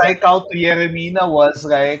in that the psych out to Yeremina was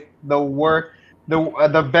like the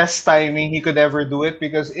best timing he could ever do it,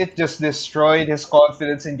 because it just destroyed his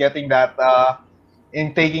confidence in getting that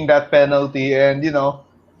in taking that penalty. And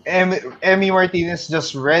Emi Martinez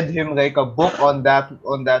just read him like a book on that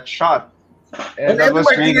shot, and And that Emi was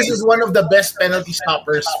Martinez really is one of the best penalty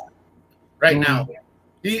stoppers right now.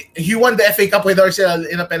 He won the FA Cup with Arsenal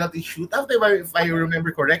in a penalty shootout, if I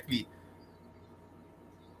remember correctly.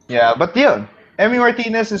 yeah. But yeah, Emi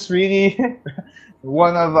Martinez is really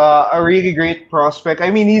one of a really great prospect.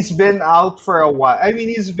 I mean, he's been out for a while. I mean,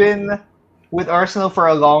 he's been with Arsenal for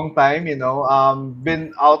a long time, been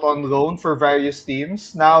out on loan for various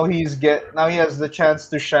teams. Now he has the chance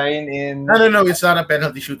to shine in. No. It's not a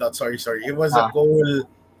penalty shootout. Sorry. It was a Ah, goal.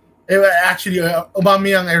 Actually,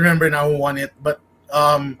 Aubameyang, I remember now who won it, but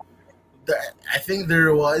um, I think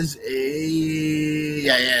there was no.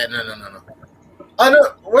 No.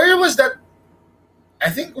 Where was that? I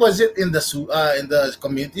think was it in in the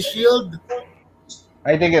Community Shield?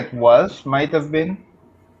 I think might have been.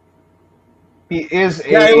 He is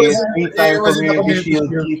Yeah, a it three-time was in the Community Community Shield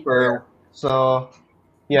Shield. keeper, so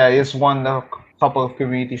yeah, he's won a couple of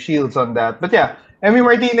Community Shields on that. But yeah, Emi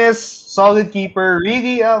Martinez, solid keeper.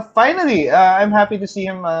 Really, finally, I'm happy to see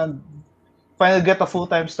him finally get a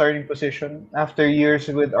full-time starting position after years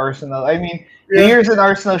with Arsenal. I mean, the Yeah, years in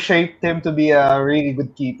Arsenal shaped him to be a really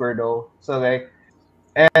good keeper, though. So like,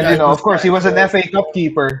 and yeah, it of was course, he was an nice. FA Cup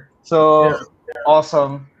keeper. Yeah, So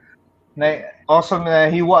awesome. Awesome.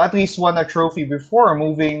 At least won a trophy before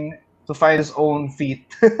moving to find his own feet.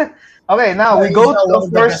 Okay, now yeah, we he's go. one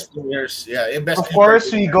of the best players. Yeah, best Of keeper.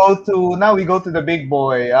 course, we go to the big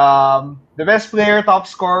boy. The best player, top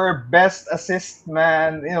scorer, best assist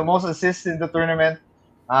man. Most assists in the tournament.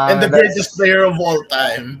 And the And greatest that's player of all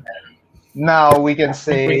time. now we can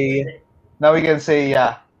say. Now we can say,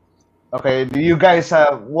 yeah. Okay, you guys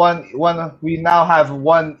have one. We now have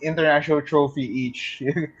one international trophy each.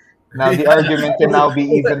 Now the argument can now be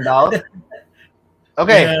evened out. Yeah,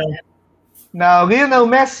 Okay, now Lionel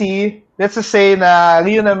Messi. Let's just say that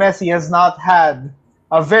Lionel Messi has not had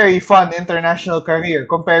a very fun international career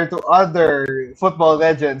compared to other football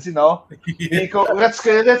legends. yeah. Let's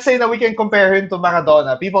say that we can compare him to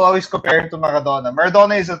Maradona. People always compare him to Maradona.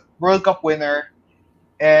 Maradona is a World Cup winner,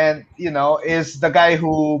 and is the guy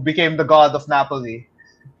who became the god of Napoli.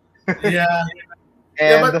 Yeah.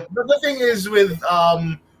 Yeah, And but the thing is with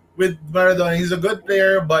Maradona, he's a good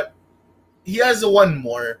player, but he has one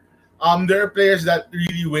more. There are players that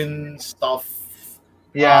really win stuff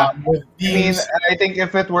yeah, with I mean, teams. I think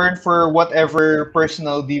if it weren't for whatever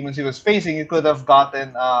personal demons he was facing, he could have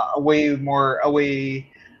gotten a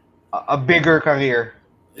bigger career.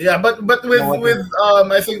 Yeah, but You know what? with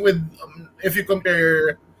I think with if you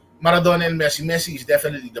compare Maradona and Messi, Messi is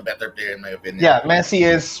definitely the better player in my opinion. Yeah, Messi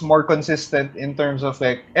is more consistent in terms of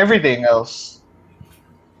like everything else.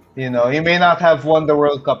 He may not have won the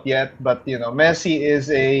World Cup yet, but Messi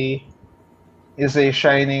is a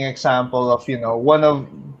shining example of one of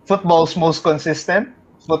football's most consistent,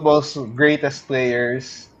 football's greatest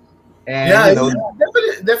players, and Yeah, he's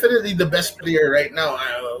definitely the best player right now.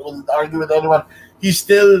 I will argue with anyone. He's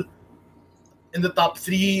still in the top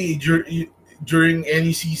three during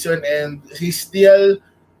any season, and he's still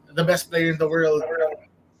the best player in the world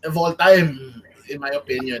of all time, in my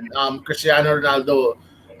opinion. Cristiano Ronaldo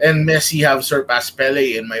and Messi have surpassed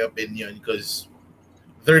Pele, in my opinion, because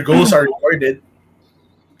their goals are recorded,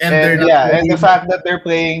 and they're and not yeah, and the really. fact that they're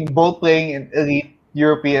both playing in elite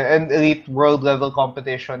European and elite world level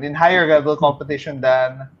competition, in higher level competition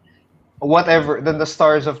than the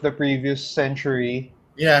stars of the previous century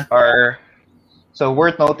Yeah, are. So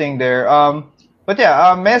worth noting there. But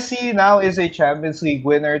yeah, Messi now is a Champions League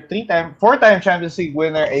winner, four-time Champions League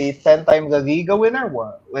winner, a 10-time La Liga winner.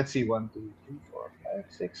 Let's see, 10.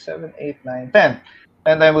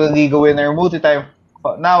 10-time La Liga winner, multi-time.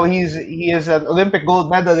 Now he is an Olympic gold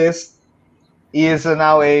medalist. He is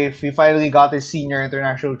he finally got his senior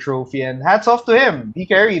international trophy, and hats off to him. He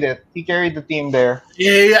carried it. He carried the team there.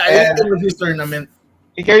 yeah. I think And it was his tournament.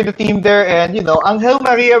 he carried the team there, and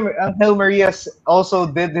Angel Maria also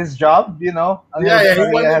did his job. Angel Yeah, Di yeah, he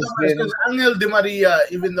won Maria the has numbers been because Angel Di Maria,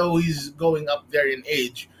 even though he's going up there in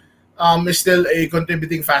age, is still a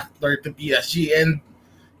contributing factor to PSG, and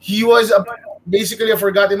he was basically a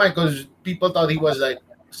forgotten man because people thought he was like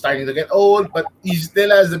starting to get old, but he still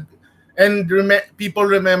has the and people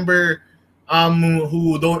remember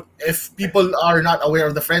who don't if people are not aware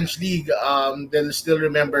of the French league, they'll still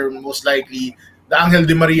remember most likely the Angel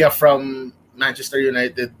Di Maria from Manchester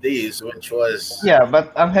United days, which was yeah,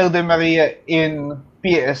 but Angel Di Maria in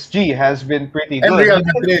PSG has been pretty and good. Real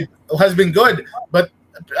Madrid has been good, but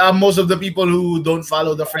most of the people who don't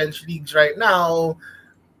follow the French leagues right now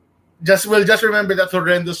just remember that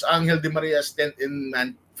horrendous Angel Di Maria stint in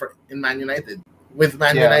Man United with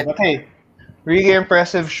Man Yeah, United. but hey, really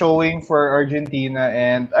impressive showing for Argentina,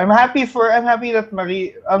 and I'm happy that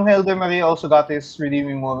Angel Di Maria also got his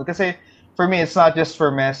redeeming moment. Because for me, it's not just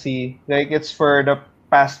for Messi, like it's for the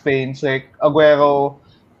past pains, like Aguero,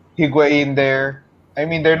 Higuain there. I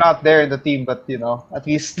mean, they're not there in the team, but at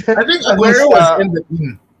least I think at least Aguero was in the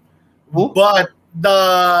team, who? but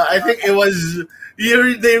I think it was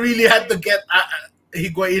they really had to get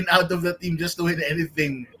Higuain out of the team just to win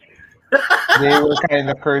anything. They were kind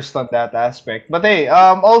of cursed on that aspect. But hey,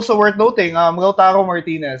 also worth noting, Lautaro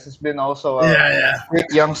Martinez has been also a Yeah, yeah.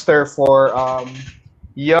 great youngster for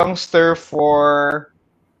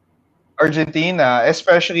Argentina,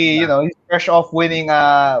 especially he's fresh off winning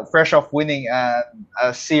a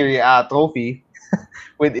Serie A trophy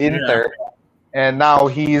with Yeah. Inter, and now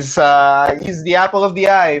he's the apple of the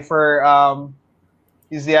eye for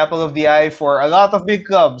a lot of big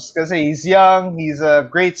clubs because he's young, he's a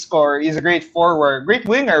great scorer, he's a great forward, great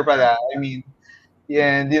winger, pala. I mean,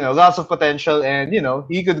 and lots of potential, and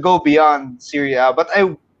he could go beyond Serie A. But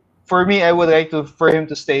for me, I would like for him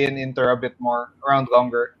to stay in Inter a bit more, around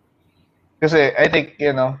longer, because I think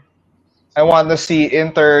I want to see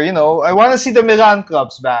Inter. I want to see the Milan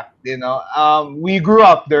clubs back. We grew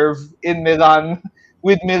up there in Milan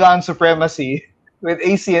with Milan supremacy with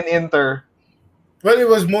AC and Inter. Well, it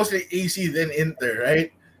was mostly AC than Inter,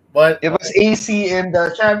 right? But It was AC in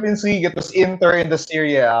the Champions League. It was Inter in the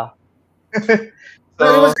Serie A. no, it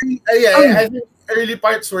was So yeah. I think early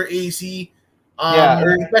parts were AC. yeah,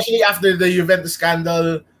 Especially after the Juventus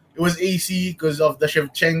scandal, it was AC because of the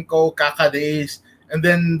Shevchenko, Kaka days, and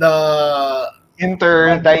then the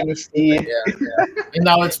Inter dynasty. yeah. And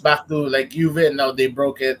now it's back to like Juve, and now they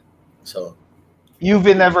broke it. So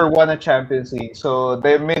Juve never won a Champions League, so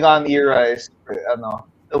the Milan era is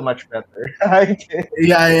still much better.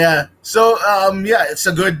 yeah. So yeah, it's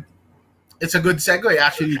a good segue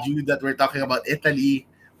actually, Jude, that we're talking about Italy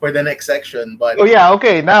for the next section. But Oh yeah,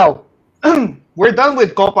 okay. Now we're done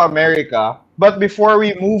with Copa America, but before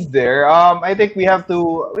we move there, I think we have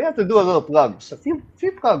to do a little plugs. A few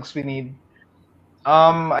plugs we need.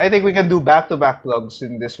 I think we can do back-to-back plugs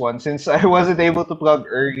in this one since I wasn't able to plug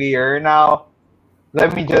earlier. Now,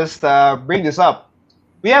 let me just bring this up.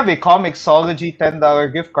 We have a Comixology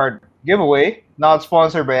 $10 gift card giveaway, not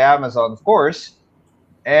sponsored by Amazon, of course.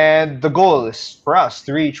 And the goal is for us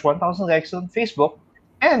to reach 1,000 likes on Facebook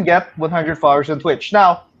and get 100 followers on Twitch.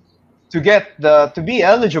 Now, to be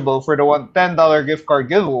eligible for the $10 gift card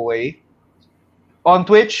giveaway on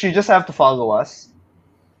Twitch, you just have to follow us.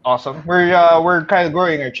 Awesome. We're kind of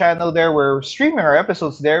growing our channel there. We're streaming our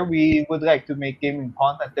episodes there. We would like to make gaming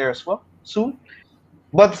content there as well soon.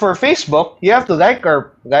 But for Facebook, you have to like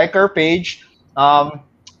our page,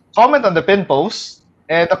 comment on the pin post,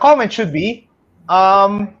 and the comment should be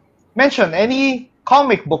mention any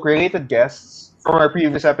comic book related guests from our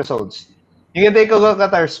previous episodes. You can take a look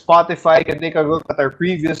at our Spotify. You can take a look at our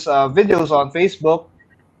previous videos on Facebook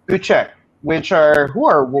to check who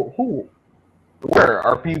were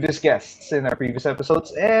our previous guests in our previous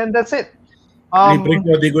episodes, and that's it. libre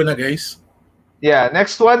código na, guys. Yeah,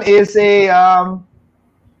 next one is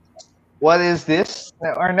what is this?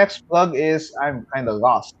 Our next plug is I'm kind of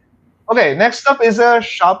lost. Okay, next up is a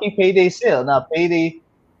Shopee payday sale. Now, the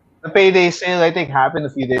payday sale I think happened a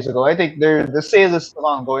few days ago. I think the sale is still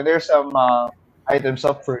ongoing. There's some items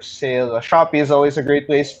up for sale. Shopee is always a great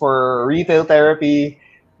place for retail therapy,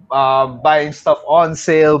 buying stuff on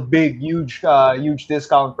sale, huge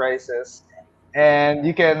discount prices. And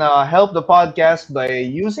you can help the podcast by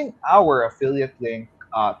using our affiliate link,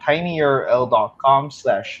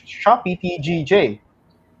 tinyurl.com/ShopeeTGJ.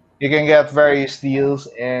 You can get various deals,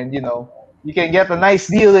 and you can get a nice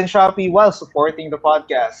deal in Shopee while supporting the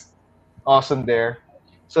podcast. Awesome there.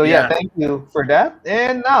 So yeah, Yeah. thank you for that.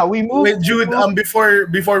 And now we move. Wait, Jude, before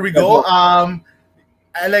we go, I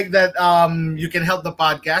like that you can help the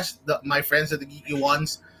podcast, my friends at the Geeky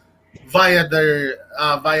Ones, via the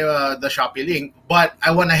Shopee link. But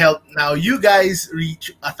I want to help now you guys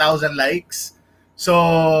reach 1,000 likes.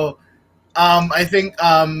 So I think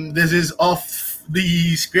this is off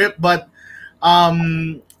the script, but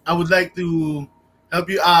I would like to help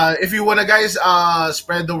you. If you wanna, guys,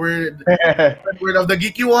 spread the word of the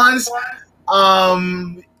Geeky Ones.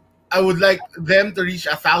 I would like them to reach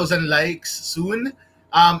 1,000 likes soon.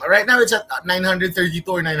 Right now it's at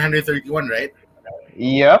 932 or 931, right?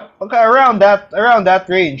 Yep. Okay, around that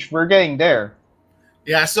range. We're getting there.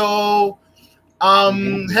 Yeah. So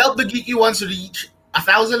help the Geeky Ones to reach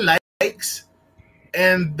 1,000 likes.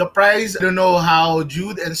 And the prize, I don't know how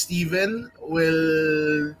Jude and Steven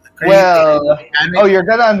will create. Well, you're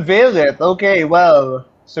gonna unveil it. Okay, well,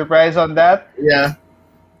 surprise on that. Yeah.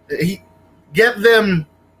 Get them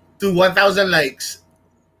to 1,000 likes,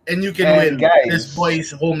 and you can And win guys, this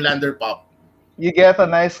boy's Homelander pop. You get a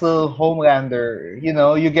nice little Homelander.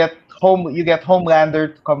 You get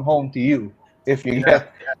Homelander to come home to you if you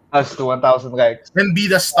get us to 1,000 likes. And be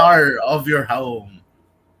the star of your home.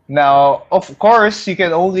 Now, of course, you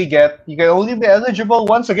can only be eligible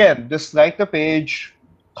once again. Just like the page,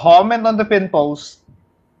 comment on the pin post,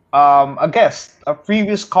 a guest, a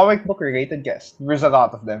previous comic book related guest. There's a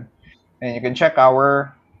lot of them, and you can check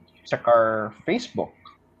our Facebook.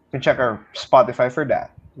 You can check our Spotify for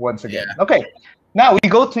that. Once Yeah. again, okay. Now we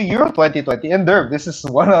go to Euro 2020, and Derv, this is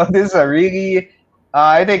a really,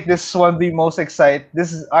 I think this is one of the most exciting.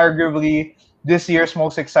 This is arguably this year's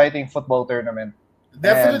most exciting football tournament, and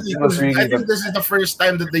Definitely, it was because I really think good. this is the first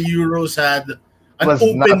time that the Euros had It an was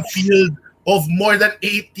open nuts. field of more than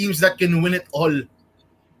 8 teams that can win it all.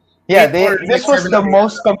 Yeah, Eight or like this was seven the or eight.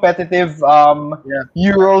 most competitive Yeah,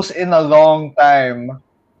 Euros in a long time.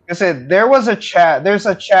 Because there's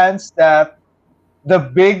a chance that the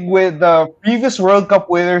previous World Cup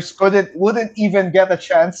winners wouldn't even get a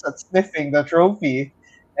chance at sniffing the trophy,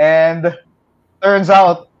 and turns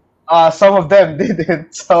out some of them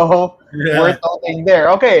didn't. So yeah, worth noting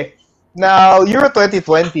there. Okay, now Euro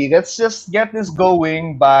 2020. Let's just get this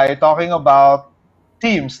going by talking about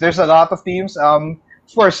teams. There's a lot of teams. Of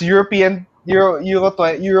course, European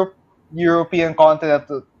continent.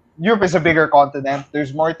 Europe is a bigger continent.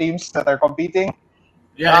 There's more teams that are competing.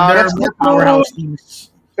 yeah. And there are Let's go more to powerhouse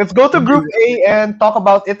teams let's go to in Group Europe. A and talk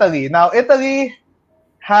about Italy. Now, Italy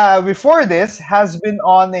before this has been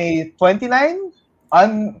on a 29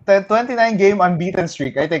 game unbeaten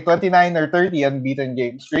streak. I think 29 or 30 unbeaten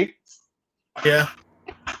game streak. Yeah,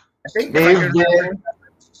 I think if I They've can remember, been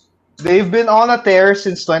they've been on a tear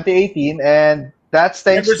since 2018, and that's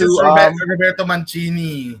thanks ever to since Roberto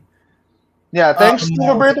Mancini. thanks to Was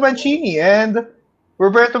Roberto Mancini. And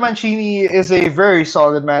Roberto Mancini is a very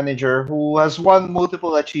solid manager who has won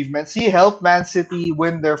multiple achievements. He helped Man City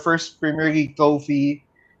win their first Premier League trophy.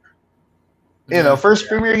 yeah, First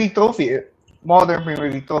Premier League trophy, modern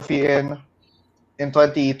Premier League trophy in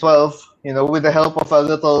 2012. With the help of a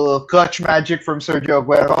little clutch magic from Sergio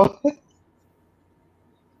Aguero.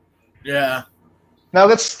 yeah, Now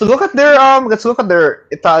let's look at their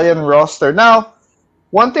Italian roster. Now,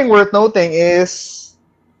 one thing worth noting is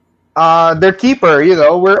their keeper.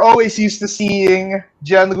 We're always used to seeing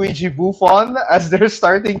Gianluigi Buffon as their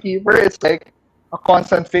starting keeper. It's like a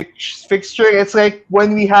constant fixture. It's like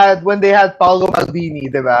when they had Paolo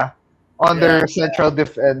Maldini, diba, on yeah, their central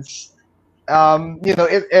defense. And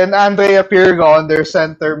Andrea Pirlo on their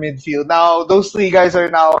center midfield. Now, those three guys are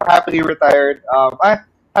now happily retired.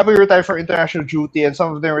 Happily retired from international duty, and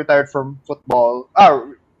some of them retired from football.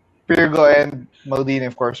 Pirlo and Maldini,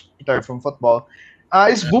 of course, retired from football.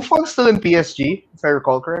 Is yeah. Buffon still in PSG, if I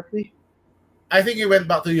recall correctly? I think he went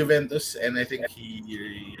back to Juventus, and I think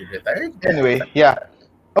he retired. Anyway, yeah.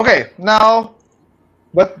 Okay, now,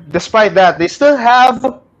 but despite that, they still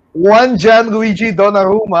have one Gianluigi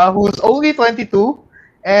Donnarumma who's only 22.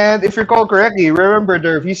 And if you recall correctly, remember,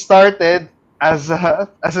 Derv, he started as a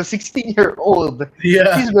 16-year-old.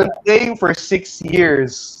 Yeah, He's been playing for 6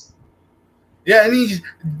 years. yeah, and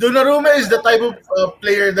Donnarumma is the type of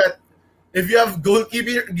player that if you have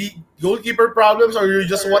goalkeeper problems, or you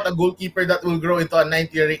just want a goalkeeper that will grow into a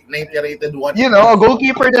 90 rated one. A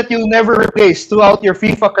goalkeeper that you'll never replace throughout your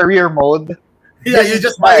FIFA career mode. Yeah, This you is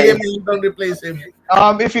just the buy guy. him and you don't replace him.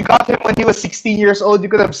 If you got him when he was 16 years old, you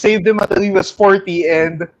could have saved him until he was 40,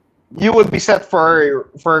 and you would be set for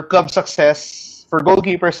club success, for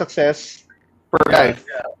goalkeeper success for Yeah, life.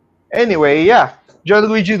 Anyway, yeah,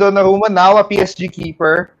 Gianluigi Donnarumma, now a PSG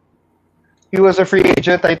keeper. He was a free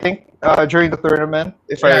agent, I think, during the tournament.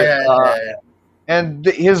 yeah. And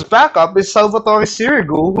his backup is Salvatore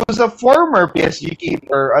Sirigu, who's a former PSG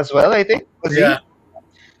keeper as well, I think. Was he? Yeah,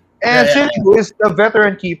 And yeah. Sirigu is the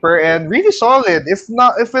veteran keeper and really solid. If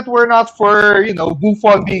it were not for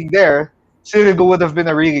Buffon being there, Sirigu would have been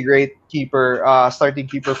a really great keeper, starting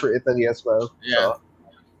keeper for Italy as well. Yeah. So.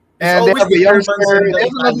 It's And they always have a the Germans youngster. and the They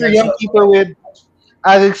have another Italians. young keeper with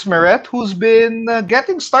Alex Meret, who's been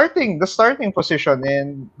getting the starting position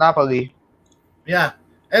in Napoli. Yeah,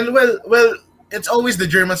 and well, it's always the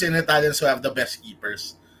Germans and Italians who have the best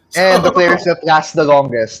keepers. And the So players that last the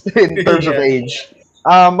longest in terms of yeah, age.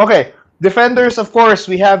 Okay, defenders, of course,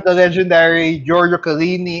 we have the legendary Giorgio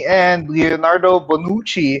Chiellini and Leonardo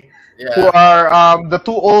Bonucci, who yeah, are the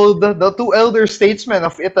two elder statesmen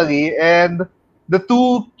of Italy, and the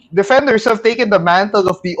two defenders have taken the mantle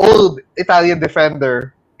of the old Italian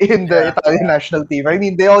defender in the yeah, Italian national team. I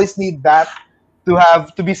mean, they always need that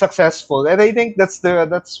to be successful, and I think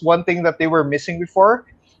that's one thing that they were missing before.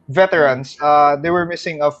 Veterans. They were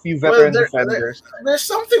missing a few well, veteran defenders. there's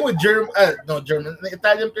something with the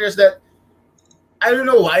Italian players that I don't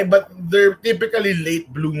know why, but they're typically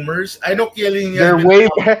late bloomers. I know Chiellini has They're been way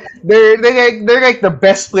they're like the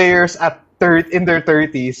best players in their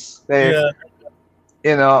 30s. yeah,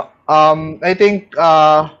 I think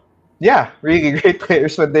yeah, really great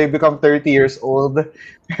players when they become 30 years old.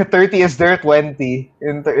 30 is their 20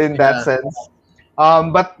 in that Yeah, sense.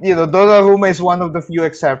 But you know, Donnarumma is one of the few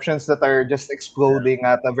exceptions that are just yeah, exploding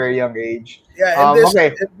at a very young age. yeah. And this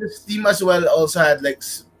Okay, and this team as well also had like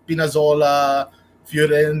Spinazzola,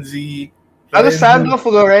 Fiorenzi, Alessandro Florenzi.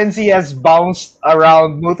 Florenzi has bounced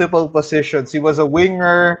around multiple positions. He was a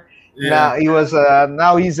winger. Yeah,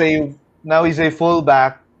 Now he's a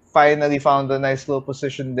fullback. Finally found a nice little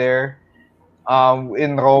position there.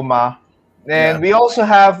 In Roma. yeah, And we also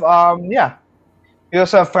have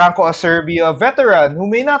Franco Acerbi, a veteran who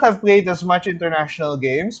may not have played as much international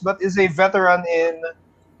games, but is a veteran in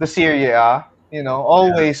the Serie A. You know,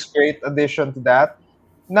 yeah. always great addition to that.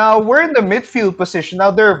 Now we're in the midfield position.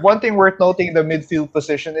 Now, there one thing worth noting in the midfield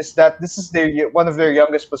position is that this is one of their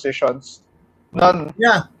youngest positions. None,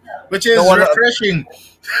 Yeah, which no is one, refreshing.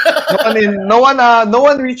 no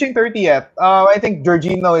one reaching 30 yet. I think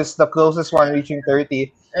Jorginho is the closest one reaching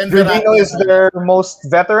 30. And Jorginho Verratti as is well. their most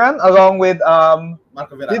veteran, along with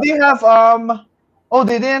Marco did Verratti. they have oh,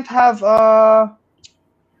 they didn't have I'm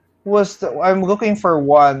looking for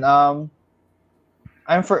one.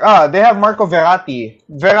 They have Marco Verratti.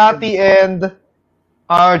 Verratti and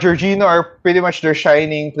Jorginho are pretty much their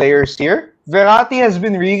shining players here. Verratti has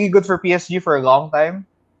been really good for PSG for a long time.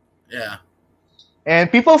 Yeah.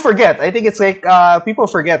 And people forget. I think it's like people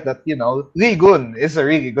forget that Ligue 1 is a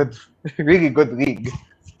really good, really good league.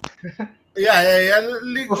 Yeah.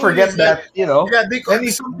 League People One forget is like, that yeah, they call, many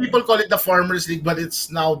some people call it the Farmers League, but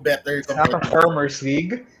it's now better it's not compared a to. farmers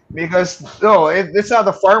league because no, it's not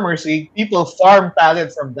a farmers league. People farm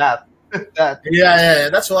talent from that. that Yeah.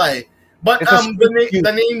 That's why. But it's a split queue.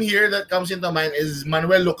 the name here that comes into mind is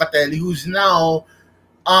Manuel Locatelli, who's now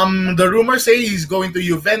the rumors say he's going to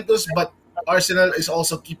Juventus, but Arsenal is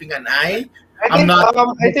also keeping an eye. I'm not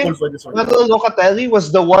I hopeful think for this one. Manuel Locatelli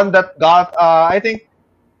was the one that got. I think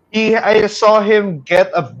I saw him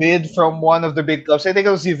get a bid from one of the big clubs. I think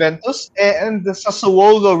it was Juventus, and the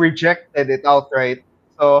Sassuolo rejected it outright.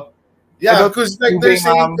 So I Yeah, don't think because like they're moving.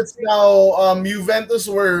 saying it's now Juventus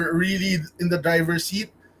were really in the driver's seat,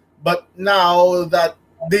 but now that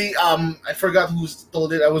they I forgot who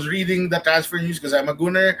told it. I was reading the transfer news because I'm a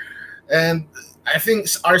Gunner, and I think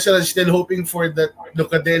Arsenal is still hoping for that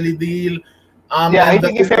Locatelli deal. Yeah, I And the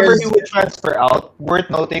think if thing ever he is, would transfer out, worth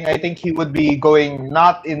noting, I think he would be going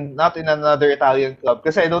not in another Italian club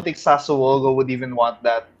because I don't think Sassuolo would even want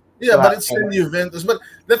that yeah, to but it's happen. still Juventus. But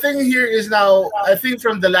the thing here is now, I think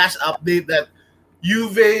from the last update that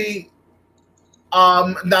Juve,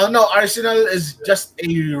 now Arsenal is just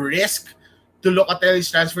a risk to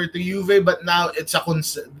Locatelli's transfer to Juve, but now it's a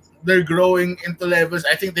concern. They're growing into levels.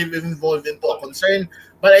 I think they've evolved into a concern,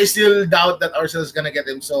 but I still doubt that Arsenal is gonna get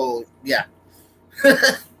him. So yeah,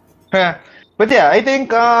 But yeah, I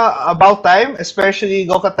think about time, especially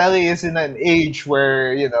Locatelli is in an age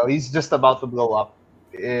where he's just about to blow up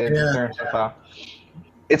in yeah, terms of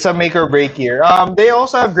it's a make or break year. They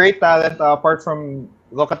also have great talent apart from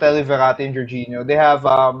Locatelli, Verratti, and Jorginho. They have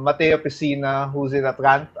Matteo Pessina, who's in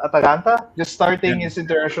Atalanta, just yeah, starting his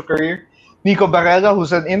international career. Nico Barella,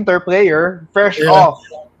 who's an Inter player, fresh yeah. off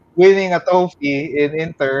winning a trophy in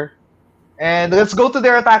Inter. And let's go to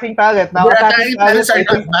their attacking talent. Now, Their attacking attacking talent, talents are I not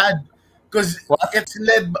think, bad because what? it's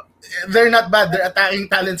led. They're not bad. Their attacking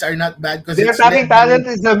talents are not bad because Their it's attacking led by. talent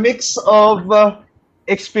is a mix of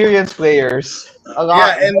experienced players, a Yeah,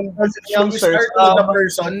 lot, and veterans and should we youngsters. start with the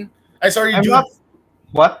person? I sorry, I'm not Jude.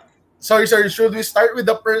 what? Sorry. Should we start with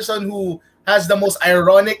the person who has the most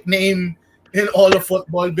ironic name in all of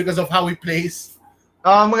football because of how he plays?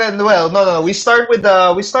 Well, no. Let's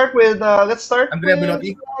start Andrea with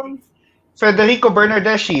Belotti. Federico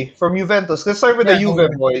Bernardeschi from Juventus. Let's start with the Yeah, go Juve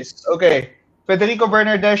ahead. boys. Okay, Federico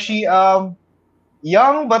Bernardeschi,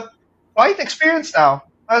 young but quite experienced now.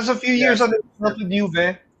 Has a few years Yes, under his yes, belt with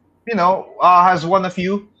Juve. Has won a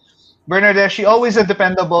few. Bernardeschi, always a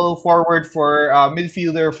dependable forward for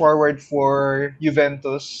midfielder forward for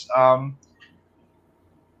Juventus.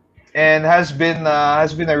 And has been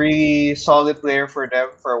a really solid player for them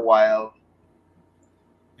for a while.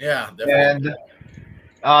 yeah, And definitely.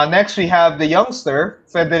 next we have the youngster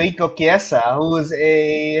Federico Chiesa, who is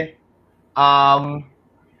um,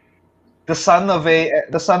 the son of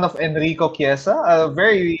Enrico Chiesa, a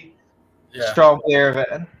very Yeah, strong player.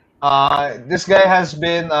 Man. This guy has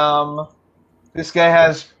been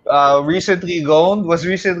recently loaned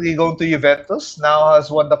to Juventus. Now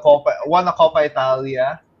has won a Coppa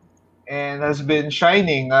Italia, and has been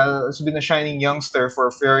shining. Has been a shining youngster for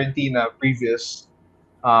Fiorentina previous.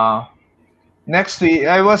 Uh,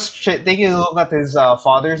 I was taking a look at his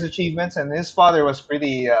father's achievements, and his father was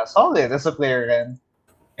pretty solid as a player.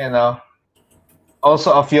 You know,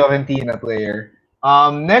 also a Fiorentina player.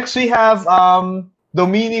 Next we have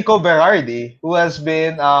Domenico Berardi, who has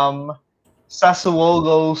been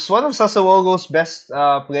Sassuolo's one of Sassuolo's best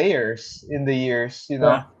players in the years. You know,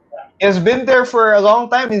 Yeah. he has been there for a long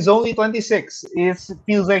time. He's only 26. It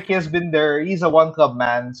feels like he has been there. He's a one club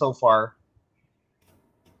man so far.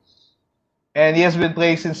 And he has been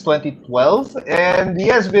playing since 2012, and he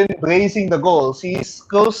has been blazing the goals. He's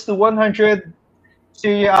close to 100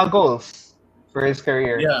 Serie A goals for his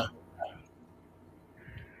career. Yeah.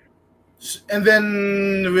 And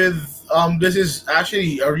then with this is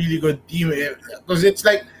actually a really good team because it's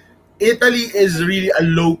like Italy is really a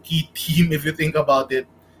low key team if you think about it.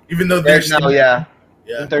 Even though Right there's now, yeah,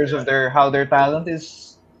 yeah, in terms of their talent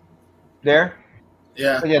is there.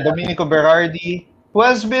 yeah, But yeah, Domenico Berardi, who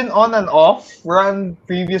has been on and off run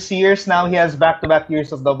previous years. Now he has back-to-back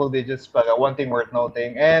years of double digits, but one thing worth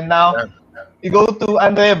noting. And now yeah. you go to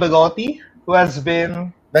Andrea Belotti, who has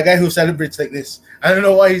been. The guy who celebrates like this. I don't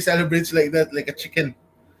know why he celebrates like that, like a chicken.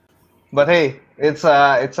 But hey, it's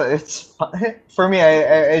for me.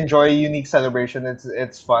 I enjoy unique celebration.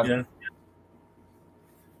 It's fun. Yeah.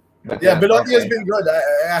 But Yeah, Belotti has okay. been good. I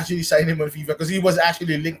actually signed him on FIFA because he was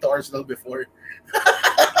actually linked to Arsenal before.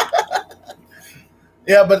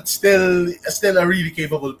 Yeah, but still a really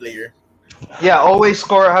capable player. Yeah, always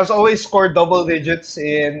scored double digits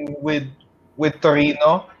in with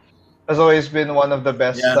Torino. Has always been one of the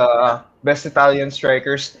best Yeah. best Italian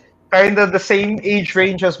strikers. Kind of the same age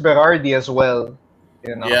range as Berardi as well.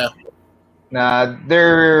 You know. Yeah.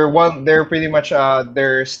 They're pretty much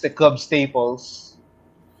their club staples.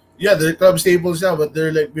 Yeah, they're club staples now, but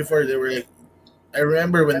they're like before they were like I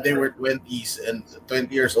remember when they were 20s and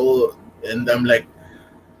 20 years old and I'm like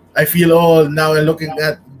I feel old now and looking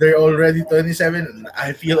at they're already 27 and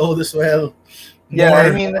I feel old as well. Yeah, I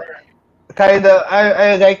More. mean, kind of.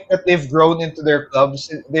 I like that they've grown into their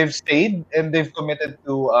clubs. They've stayed and they've committed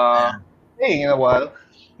to Yeah. staying in a while.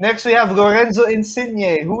 Next, we have Lorenzo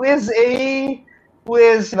Insigne, who is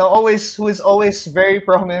always very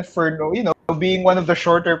prominent for being one of the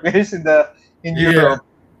shorter players in Yeah. Europe.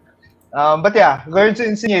 But yeah, Lorenzo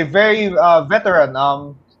Insigne, very veteran.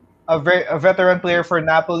 A veteran player for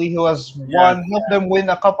Napoli who has Yeah. helped them win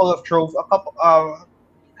a couple of trophies,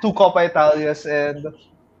 two Coppa Italias, and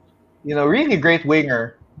really great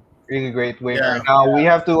winger, really great winger. Yeah. Now we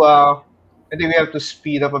have to, I think we have to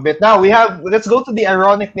speed up a bit. Now let's go to the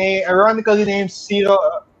ironically named Ciro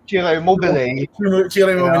Immobile. Ciro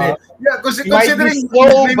Immobile. Yeah, because He might be considering slow,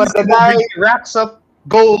 his name but is the guy Immobile, racks up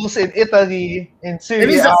goals in Italy, in and Serie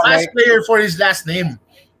he's A. a fast player for his last name.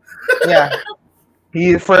 Yeah,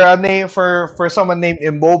 he for someone named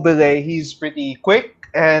Immobile, he's pretty quick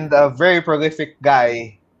and a very prolific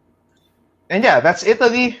guy. And yeah, that's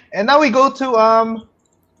Italy. And now we go to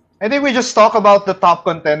I think we just talk about the top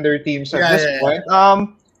contender teams at Yeah, this yeah, yeah. point.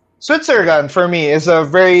 Switzerland for me is a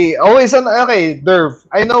very always an okay, Dirv.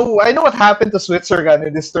 I know what happened to Switzerland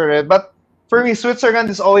in this tournament, but for me, Switzerland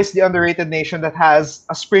is always the underrated nation that has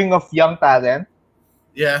a spring of young talent,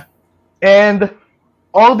 Yeah. and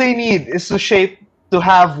all they need is to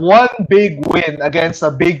have one big win against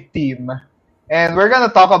a big team. And we're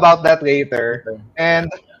gonna talk about that later.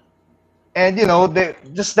 And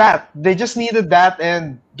they just needed that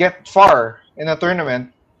and get far in a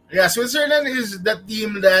tournament. Yeah, Switzerland is the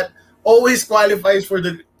team that always qualifies for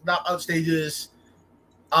the knockout stages.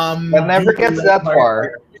 But never due to gets that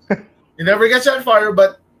far. It never gets that far,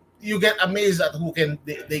 but you get amazed at who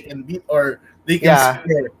they can beat or they can Yeah.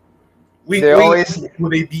 scare. Wink, They're wink, always who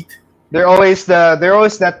they beat. they're always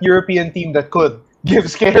that European team that could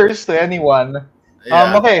give scares to anyone.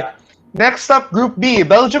 Yeah, Okay. Next up, Group B.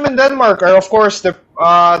 Belgium and Denmark are of course the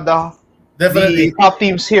definitely. top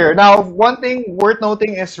teams here. Now, one thing worth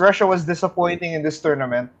noting is Russia was disappointing in this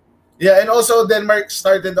tournament. Yeah, and also Denmark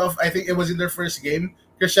started off. I think it was in their first game.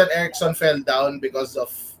 Christian Eriksen fell down because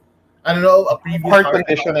of I don't know a previous Heart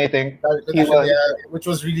condition, I think. heart He condition, was. yeah, which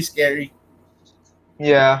was really scary.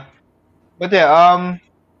 Yeah. But yeah,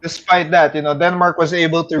 despite that, Denmark was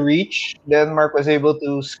able to reach. Denmark was able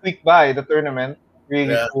to squeak by the tournament.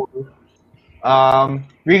 Really Yeah, cool.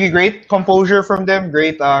 Really great composure from them.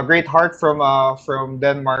 Great heart from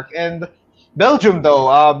Denmark. And Belgium though,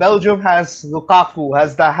 Belgium has Lukaku.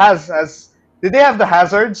 Did they have the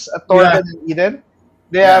Hazards at yeah, Torben and Eden?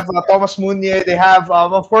 They yeah. have Thomas Meunier. They have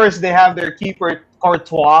of course they have their keeper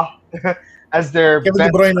Courtois as their Kevin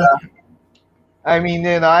De best. Bruyne. I mean,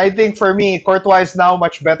 I think for me, Courtois is now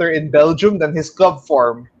much better in Belgium than his club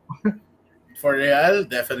form. For Real,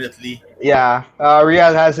 definitely. Yeah,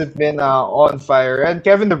 Real hasn't been on fire, and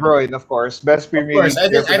Kevin De Bruyne, of course, best Of Premier course,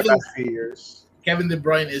 League player for I the think past few years. Kevin De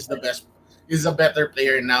Bruyne is a better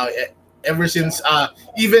player now. Ever since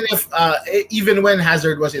even when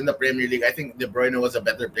Hazard was in the Premier League, I think De Bruyne was a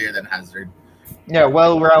better player than Hazard. Yeah,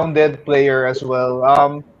 well-rounded player as well.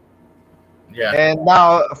 Yeah. And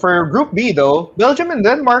now for Group B though, Belgium and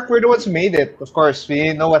Denmark were the ones who made it. Of course,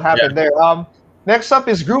 we know what happened there. Next up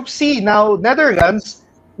is Group C. Now Netherlands.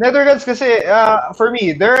 Netherlands kasi for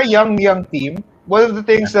me, they're a young team. One of the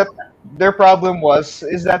things that their problem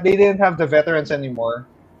is that they didn't have the veterans anymore.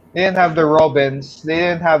 They didn't have the Robins. They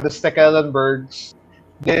didn't have the Stekelenburgs.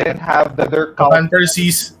 They didn't have the Dirk Van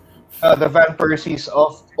Persie's. the Van Persies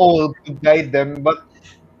of old to guide them. But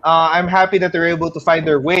I'm happy that they're able to find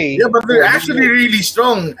their way. Yeah, but they're actually really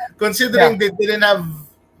strong considering they didn't have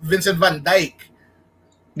Vincent van Dijk.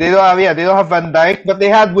 They don't have Van Dijk, but they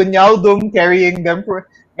had Wijnaldum carrying them for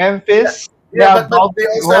Memphis. Yeah, but they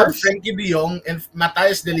also have Frenkie de Jong and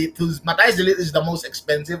Matthijs de Ligt. Matthijs de Ligt is the most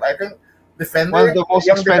expensive, I think, defender. One of the most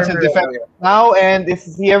expensive defenders now, and if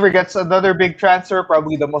he ever gets another big transfer,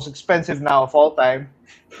 probably the most expensive now of all time.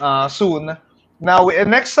 Soon. Now,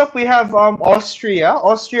 next up we have Austria.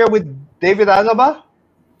 Austria with David Alaba.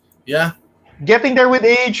 Yeah. Getting there with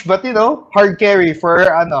age, but hard carry for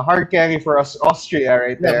us, Austria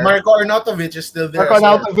right there. Marko Arnautovic is still there. Marko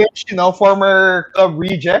Arnautovic,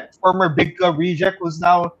 former big club reject, who's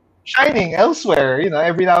now shining elsewhere.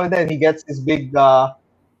 Every now and then he gets his big.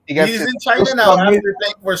 He's in China now after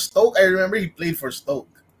playing for Stoke. I remember he played for Stoke.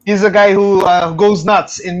 He's a guy who goes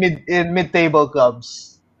nuts in mid-table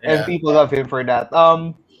clubs, and people love him for that.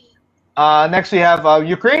 Next we have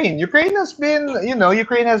Ukraine. Ukraine has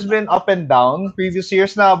been up and down previous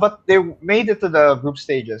years now, but they made it to the group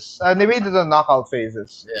stages. They made it to the knockout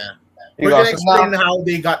phases. Yeah. We're gonna explain how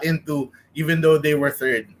they got into, even though they were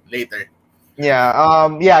third later. Yeah.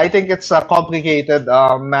 I think it's a complicated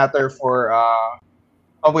matter for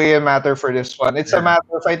this one. It's a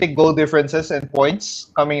matter of, I think, goal differences and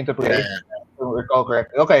points coming into play. If I recall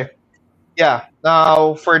correctly. Okay. Yeah.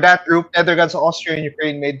 Now for that group, Netherlands, Austria, and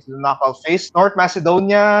Ukraine made it to the knockout phase. North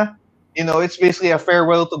Macedonia, it's basically a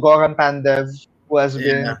farewell to Goran Pandev, who has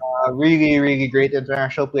been a really, really great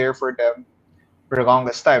international player for them for the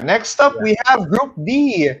longest time. Next up, we have Group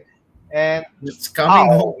D, and it's coming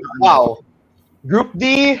home. Wow. Group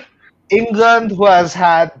D, England, who has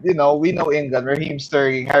had, we know England, Raheem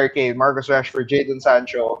Sterling, Harry Kane, Marcus Rashford, Jadon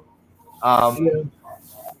Sancho.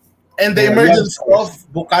 And the emergence of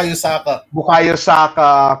Bukayo Saka. Bukayo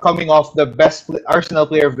Saka coming off the best Arsenal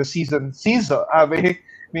player of the season,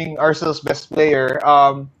 being Arsenal's best player.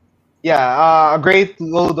 A great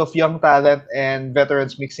load of young talent and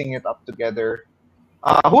veterans mixing it up together.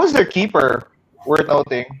 Who was their keeper? Worth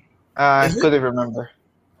noting. I couldn't remember.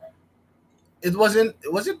 It wasn't.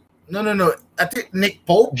 Was it? No. I think Nick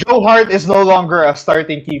Pope. Joe Hart is no longer a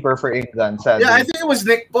starting keeper for England, sadly. Yeah, I think it was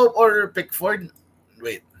Nick Pope or Pickford.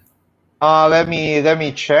 Wait. Let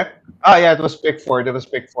me check. It was Pickford.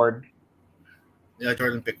 Yeah,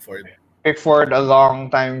 Jordan Pickford. Pickford, a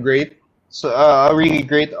long time great. So a really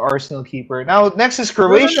great Arsenal keeper. Now next is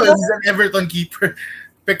Croatia. No, he's an Everton keeper.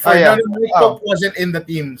 Pickford. Nick Pope wasn't in the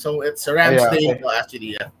team, so it's Ramsdale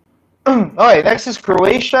actually. Yeah. Alright, next is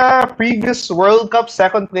Croatia, previous World Cup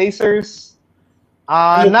second placers.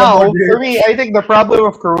 Now, for me, I think the problem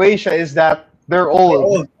of Croatia is that they're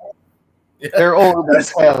old. They're old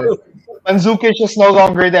as hell. Mandzukic is no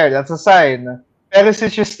longer there. That's a sign.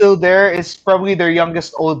 Perisic is still there. Is probably their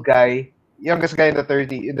youngest guy in their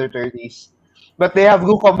 30s. But they have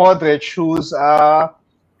Luka Modric, who's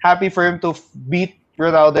happy for him to beat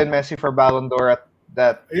Ronaldo and Messi for Ballon d'Or at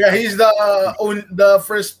that. Yeah, he's the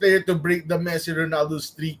first player to break the Messi Ronaldo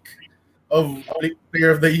streak of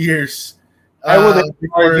player of the years. I would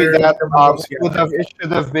argue that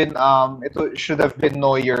it should have been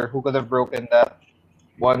Neuer who could have broken that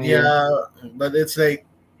 1 year. Yeah, but it's like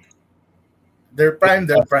they're prime.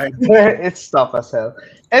 It's tough as hell.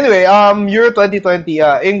 Anyway, Euro 2020,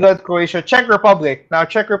 England, Croatia, Czech Republic. Now,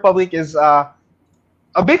 Czech Republic is a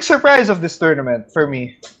big surprise of this tournament for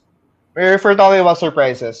me. If we're talking about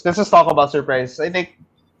surprises, let's just talk about surprises. I think,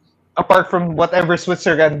 apart from whatever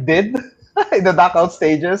Switzerland did in the knockout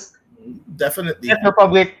stages, definitely Czech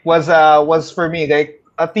Republic was for me like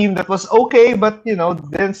a team that was okay, but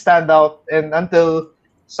didn't stand out, and until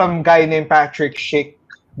some guy named Patrick Schick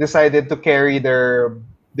decided to carry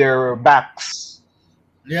their backs.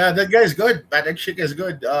 Yeah, that guy is good. Patrick Schick is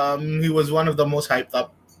good. He was one of the most hyped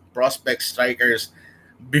up prospect strikers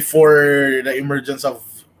before the emergence of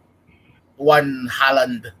one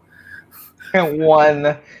Haaland.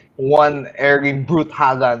 one Erling Brute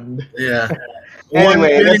Haaland. Yeah.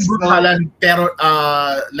 Anyway, Erling Brute Haaland,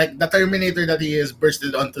 like the Terminator that he is,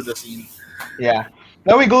 bursted onto the scene. Yeah.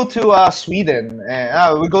 Now we go to Sweden.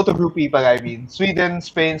 We go to Group E, I mean. Sweden,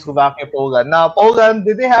 Spain, Slovakia, Poland. Now, Poland,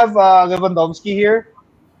 did they have Lewandowski here?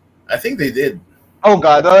 I think they did. Oh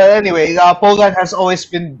God. Anyway, Poland has always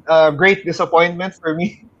been a great disappointment for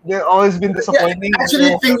me. They've always been Yeah, disappointing.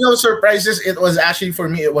 actually, thinking of surprises, it was actually for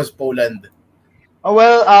me. It was Poland. Oh,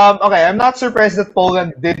 well, okay. I'm not surprised that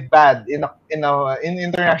Poland did bad in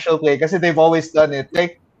international play because they've always done it.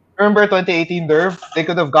 Like remember 2018 Dirv, they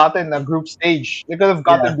could have gotten a group stage. They could have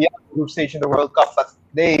Yeah, gotten beyond the group stage in the World Cup, but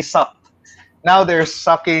they sucked. Now they're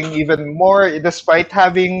sucking even more, despite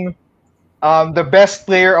having the best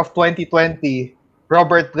player of 2020,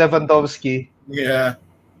 Robert Lewandowski, yeah,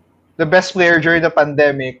 the best player during the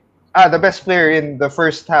pandemic. The best player in the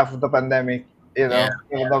first half of the pandemic. yeah.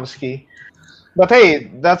 Lewandowski. But hey,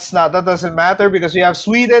 that doesn't matter because we have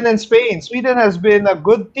Sweden and Spain. Sweden has been a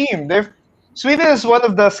good team. Sweden is one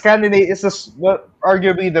of the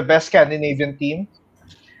arguably the best Scandinavian team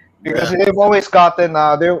because Yeah. they've always gotten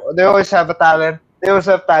they always have a talent. They always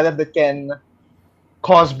have talent that can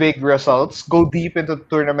cause big results, go deep into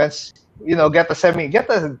tournaments. Get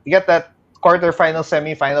that quarterfinal,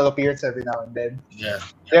 semi-final appearance every now and then. Yeah.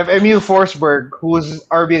 They have Emil Forsberg, who's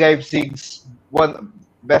one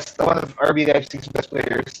of RB Leipzig's best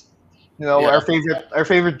players. You know, Yeah. our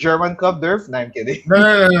favorite German club, Dirv. No, I'm kidding. No.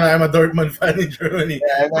 I'm a Dortmund fan in Germany.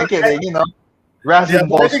 Yeah, I'm not kidding. You know, Yeah, but I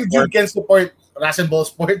Rasenball think Sport. Duke can support Rasenball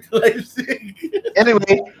Sport Leipzig.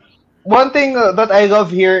 Anyway, one thing that I love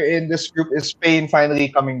here in this group is Spain finally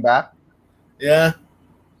coming back. Yeah.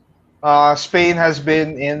 Spain has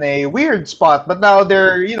been in a weird spot, but now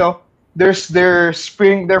their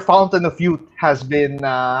fountain of youth has been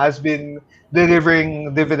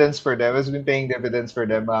delivering dividends for them. Has been paying dividends for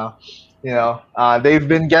them. They've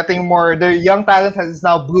been getting more. Their young talent is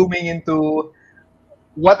now blooming into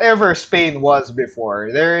whatever Spain was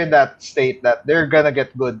before. They're in that state that they're gonna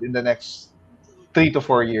get good in the next 3 to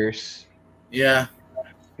 4 years. Yeah.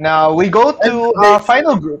 Now we go And to they,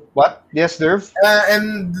 final group. What? Yes, Derv.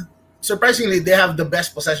 and surprisingly, they have the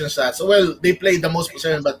best possession stats. Well, they play the most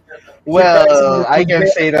possession, but Well, surprisingly, I can they,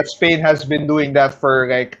 say that Spain has been doing that for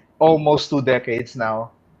like almost 2 decades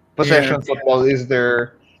now. yeah, Possession football is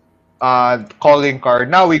their calling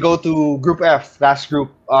card. Now we go to Group F, last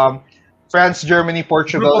group. France, Germany, group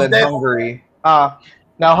Portugal, of and death. Hungary.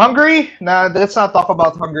 Now Hungary. Now let's not talk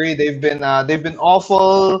about Hungary. They've been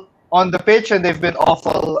awful on the pitch and they've been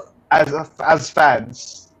awful as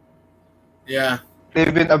fans. Yeah.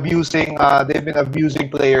 They've been abusing. They've been abusing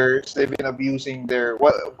players. They've been abusing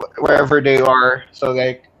wherever they are. So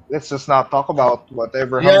like, let's just not talk about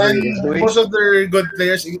whatever Yeah, Hungary is and doing. most of their good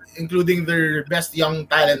players, including their best young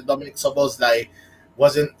talent, Dominic Soboslai,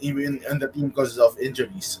 wasn't even on the team because of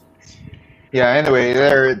injuries. Yeah. Anyway,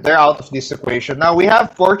 they're out of this equation. Now we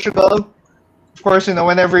have Portugal. Of course,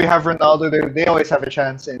 whenever you have Ronaldo, they always have a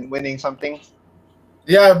chance in winning something.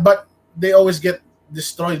 Yeah, but they always get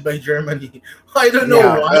destroyed by Germany. I don't know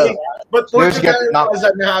Yeah. why, but They always Portugal get knocked.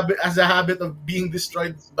 has a habit of being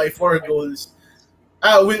destroyed by 4 goals.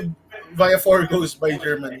 Via 4 goals by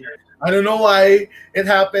Germany. I don't know why it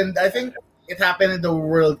happened. I think it happened in the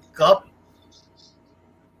World Cup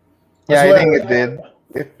Yeah, as I think well. it did.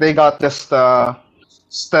 They got just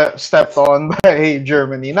stepped on by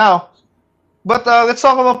Germany. Now, but let's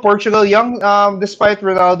talk about Portugal. Despite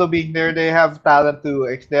Ronaldo being there, they have talent too.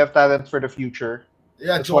 They have talent for the future.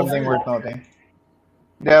 Yeah, That's one Joe. thing worth noting.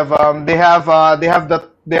 They have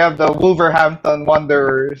the Wolverhampton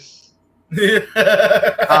Wanderers,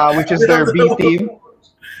 which is their B team.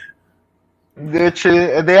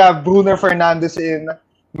 They have Bruno Fernandes in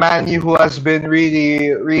MANIA, who has been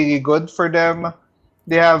really really good for them.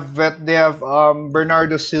 They have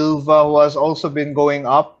Bernardo Silva, who has also been going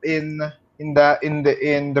up in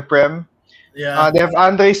the Prem. Yeah, They have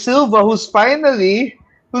Andre Silva, who's finally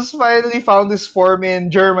found his form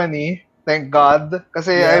in Germany. Thank God, because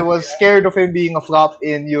I yeah. was scared of him being a flop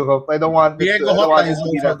in Europe. I don't want it to, Diego I don't Jota want it is to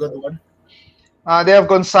be also a that good way. one. They have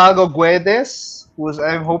Gonzalo Guedes, who's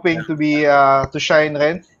I'm hoping to shine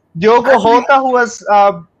ren. Diogo Actually, Jota, who was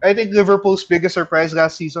I think Liverpool's biggest surprise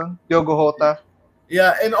last season. Diogo Jota.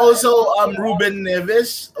 yeah, and also Ruben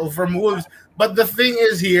Neves from Wolves. But the thing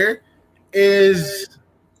is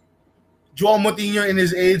Joao Moutinho in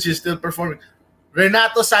his age is still performing.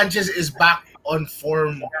 Renato Sanchez is back on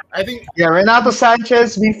form. I think, Yeah, Renato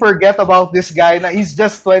Sanchez. We forget about this guy. Now he's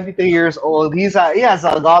just 23 years old. He has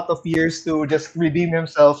a lot of years to just redeem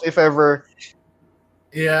himself, if ever.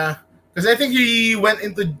 yeah, because I think he went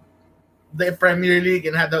into the Premier League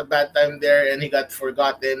and had a bad time there, and he got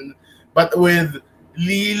forgotten. But with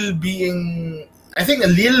Lille being, I think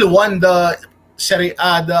Lille won the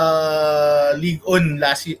the League On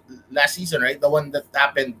last season, right? The one that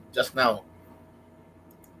happened just now.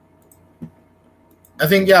 I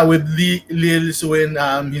think with Lille's win,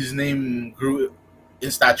 his name grew in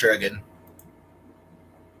stature again.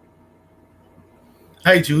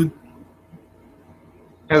 Hi, Jude.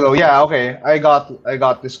 Hello. Yeah. Okay. I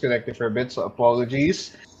got disconnected for a bit, so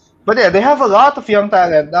apologies. But yeah, they have a lot of young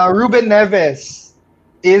talent. Ruben Neves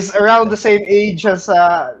is around the same age as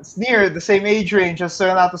near the same age range as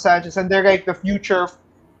Renato Sanchez, and they're like the future of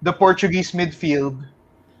the Portuguese midfield.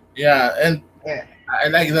 Yeah, and Yeah. I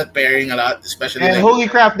like that pairing a lot, especially And like holy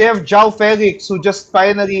crap, they have João Felix, who just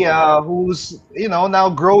finally, who's now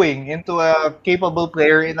growing into a capable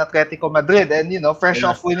player in Atletico Madrid, and fresh Yeah.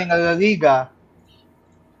 off winning a La Liga.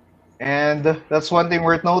 And that's one thing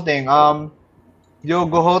worth noting.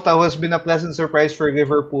 Diogo Jota, who has been a pleasant surprise for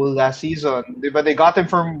Liverpool last season, but they got him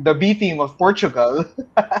from the B team of Portugal.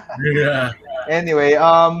 yeah. Anyway,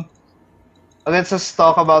 let's just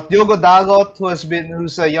talk about Diogo Dalot,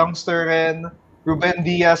 who's a youngster, and Ruben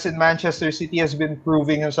Diaz in Manchester City has been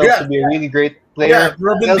proving himself Yeah. to be a really great Yeah, player.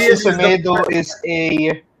 Ruben Nelson Diaz is the Semedo is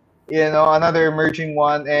another emerging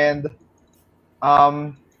one, and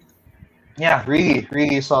really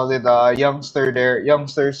really solid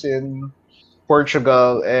youngsters in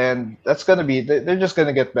Portugal, and that's gonna be they're just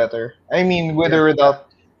gonna get better. I mean, with or without,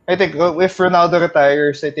 I think if Ronaldo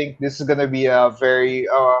retires, I think this is gonna be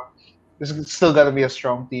this is still gonna be a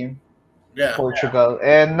strong team. yeah. Portugal.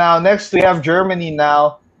 And now next we have Germany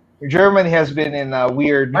now. Germany has been in a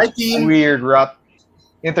My team. weird rut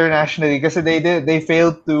internationally because they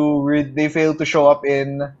failed to show up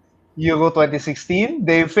in Euro 2016.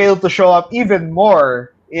 They failed to show up even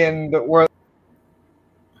more in the World.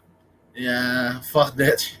 Yeah, fuck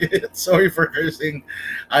that shit. Sorry for cursing.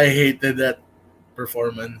 I hated that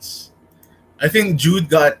performance. I think Jude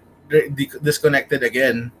got disconnected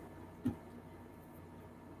again.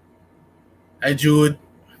 Hi, Jude.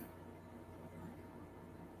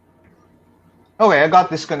 Okay, I got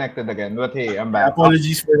disconnected again, but hey, I'm back.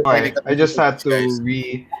 Apologies for Okay, I just had to guys.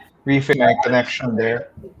 refix my connection there.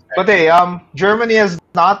 But hey, Germany has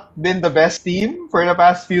not been the best team for the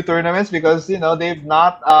past few tournaments because they've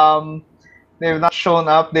not shown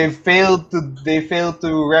up. They failed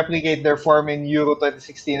to replicate their form in Euro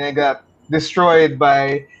 2016 and got destroyed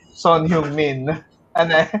by Son Heung-min. And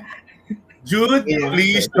Jude, Yeah,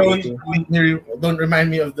 please don't remind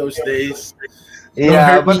me of those days. Don't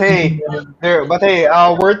yeah, hurt but me. hey,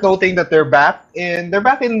 worth noting that they're back in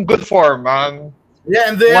good form. Yeah,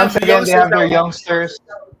 and they Once have again, they have their youngsters.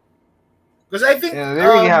 youngsters. Because I think Yeah, they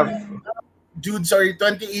really have. Jude,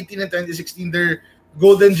 2018 and 2016, their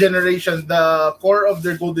golden generation, the core of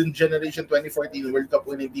their golden generation 2014 World Cup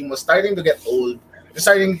winning team was starting to get old.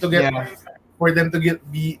 Starting to get Yeah. for them to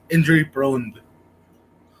be injury prone.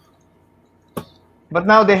 But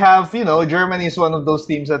now they have, Germany is one of those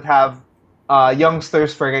teams that have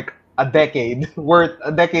youngsters for like a decade's worth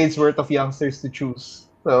of youngsters to choose.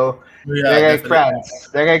 So Yeah, they're like definitely. France.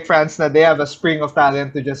 They're like France that they have a spring of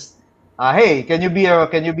talent to just, hey, can you be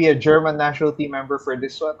a German national team member for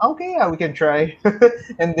this one? Okay, yeah, we can try.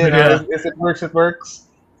 And then Yeah. if it works, it works.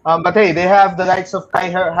 But hey, they have the likes of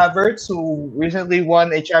Kai Havertz, who recently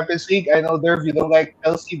won a Champions League. I know, Dirv, you don't like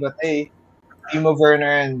Chelsea, but hey, Timo Werner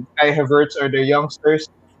and Kai Havertz are the youngsters.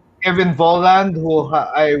 Kevin Volland, who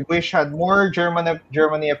I wish had more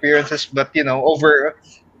Germany appearances, but over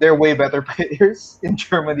they're way better players in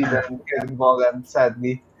Germany than Kevin Volland,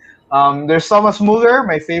 sadly. There's Thomas Muller,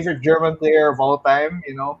 my favorite German player of all time.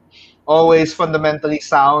 Always fundamentally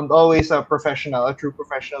sound, always a professional, a true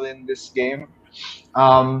professional in this game.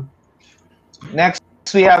 Next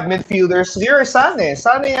we have midfielders Leroy Sané.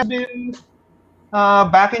 Sané has been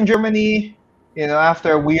back in Germany.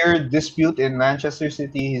 After a weird dispute in Manchester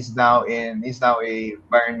City, he's now a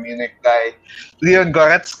Bayern Munich guy. Leon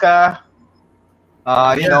Goretzka,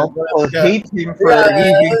 people Goretzka. hate him for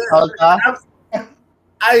leaving Salta.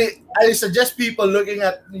 I suggest people looking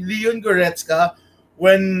at Leon Goretzka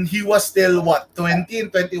when he was still 20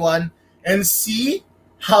 and 21 and see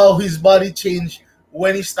how his body changed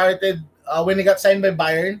when he started when he got signed by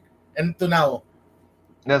Bayern and to now.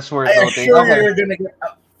 That's worth I noting. assure Okay. you're gonna get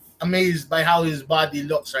amazed by how his body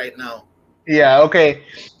looks right now. Yeah, okay.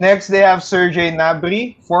 Next, they have Sergei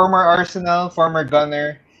Gnabry, former Arsenal, former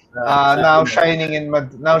Gunner, now shining in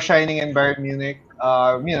Bayern Munich.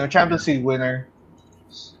 Champions League winner,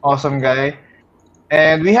 awesome guy.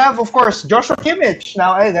 And we have, of course, Joshua Kimmich.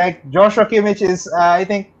 Now, I like Joshua Kimmich is, I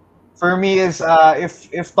think, for me is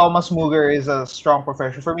if Thomas Muller is a strong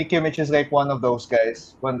professional, for me Kimmich is like one of those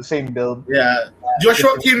guys, the same build. Yeah,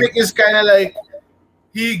 Joshua Kimmich is kind of like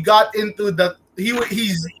he got into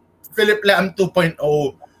he's Philip Lam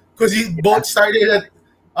 2.0 because he both started at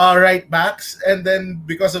right backs, and then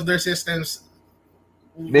because of their systems,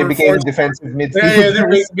 They were became forced. defensive Yeah,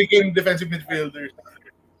 midfielders. they became defensive midfielders.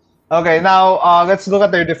 Okay, now let's look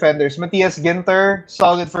at their defenders. Matthias Ginter,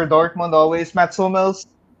 solid for Dortmund always. Mats Hummels,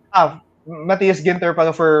 Matthias Ginter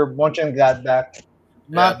pala for Mönchengladbach. Yeah,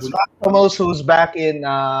 Mats Hummels, who's back in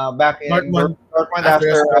Dortmund Dortmund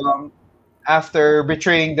after a spell. after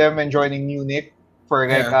betraying them and joining Munich for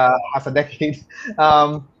like Yeah, half a decade.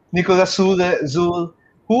 Nicolas Zul,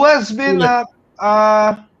 who has been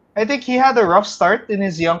Sule. I think he had a rough start in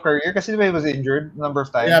his young career because he was injured a number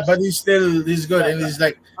of Yeah, but times. he's good, and he's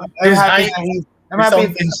like I'm his happy height that I'm is happy to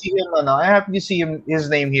something. see him. I'm happy to see his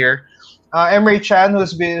name here. Emre Chan,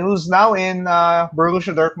 who's now in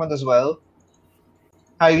Borussia Dortmund as well,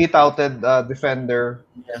 highly touted defender.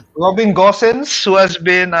 Yeah, Robin Gosens, who has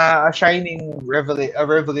been a shining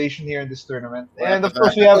revelation here in this tournament, for and of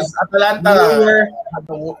course we Atalanta. have Because Atalanta Neuer. had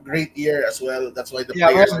a great year as well. That's why the Yeah,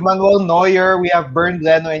 we players. have Manuel Neuer, we have Bernd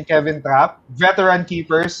Leno and Kevin Trapp, veteran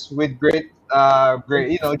keepers with great,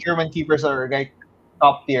 German keepers are like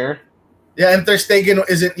top tier. Yeah, and Ter Stegen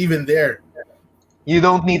isn't even there. You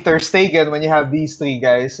don't need Ter Stegen when you have these three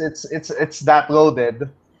guys. It's that loaded.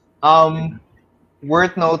 Um,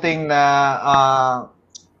 Worth noting na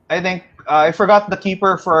I think I forgot the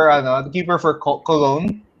keeper for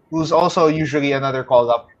Cologne, who's also usually another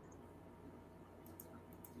call up.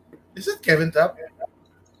 Is it Kevin Tapp?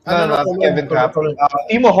 I No, don't no, know. not Kevin Trapp. Cologne.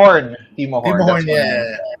 Timo Horn. Timo Timo Horn. Horn, That's one yeah,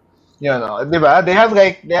 name. yeah, yeah. Diba? They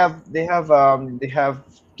have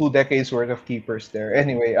 2 decades worth of keepers there.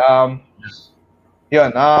 Anyway, yun.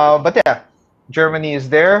 But yeah, Germany is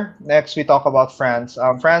there. Next, we talk about France.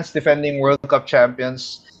 France defending World Cup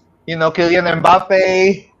champions. Kylian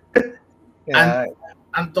Mbappe. And Yeah,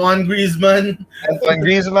 Antoine Griezmann. Antoine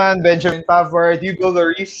Griezmann, Benjamin Pavard, Hugo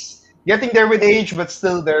Lloris, getting there with age, but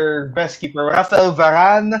still their best keeper. Rafael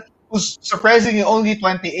Varane, who's surprisingly only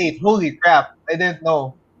 28. Holy crap! I didn't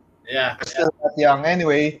know. Yeah. Still that young.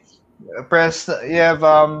 Anyway, you have Pascal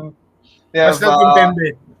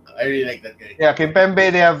Kimpembe. I really like that guy. yeah,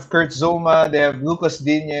 Kimpembe, they have Kurt Zuma, they have Lucas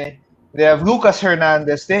Digne, they have Lucas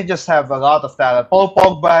Hernandez. They just have a lot of talent. Paul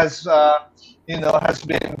Pogba has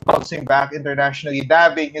been bouncing back internationally,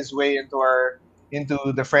 dabbing his way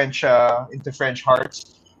into French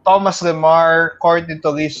hearts. Thomas Lemar, Corentin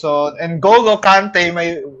Tolisso, and Golo Kante,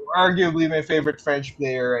 arguably my favorite French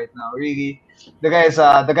player right now. Really, the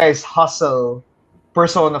guy's hustle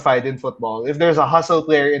personified in football. If there's a hustle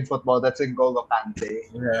player in football, that's N'Golo Kante.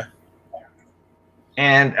 Yeah.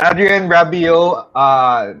 And Adrien Rabiot,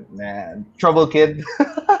 man, trouble kid.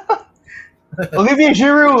 Olivier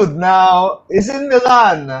Giroud now is in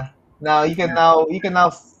Milan. Now you can now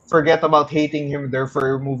forget about hating him there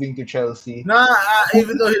for moving to Chelsea. Nah,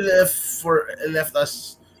 even though he left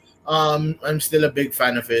us, I'm still a big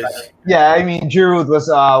fan of his. Yeah, I mean Giroud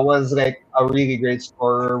was like a really great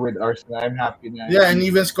scorer with Arsenal. I'm happy now. Yeah, and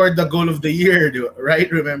even scored the goal of the year,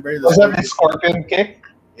 right? Remember? Was that the scorpion kick?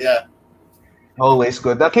 Yeah. Always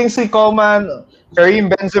good. Kingsley Coman, Karim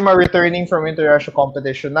Benzema returning from international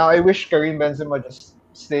competition. Now, I wish Karim Benzema just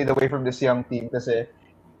stayed away from this young team because it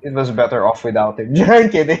was better off without him. I'm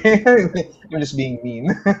kidding. I'm just being mean.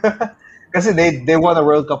 Because they won a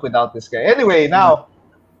World Cup without this guy. Anyway, now,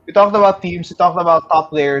 we talked about teams, we talked about top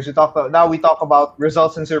players, we talk about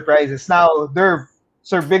results and surprises. Now, their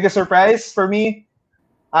biggest surprise for me,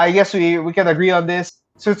 I guess we can agree on this,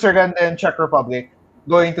 Switzerland and Czech Republic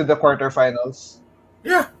going to the quarterfinals.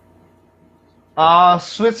 Yeah. I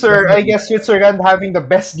guess Switzerland having the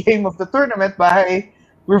best game of the tournament by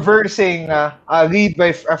reversing a lead by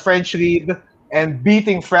a French lead and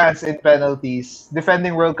beating France in penalties.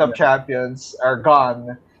 Defending World Cup champions are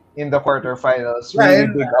gone in the quarterfinals. Yeah, Really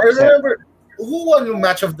and big I upset. remember who won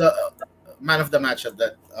the man of the match at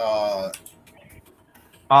that.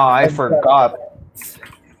 I forgot.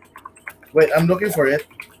 Wait, I'm looking for it.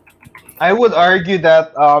 I would argue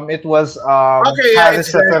that it was Okay, yeah, Haris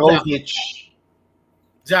it's Seferovic.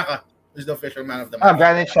 Xhaka is the official man of the match.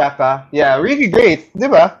 Granit Xhaka. Yeah, really great,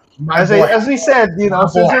 diba? My As boy. we said, My boy.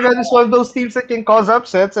 Switzerland is one of those teams that can cause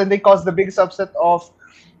upsets, and they caused the biggest upset of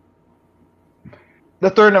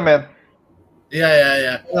the tournament.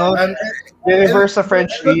 Yeah. And They reverse a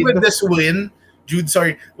French what's good lead. with this win, Jude.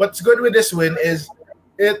 Sorry. What's good with this win is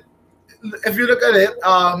it. If you look at it,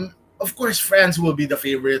 of course, France will be the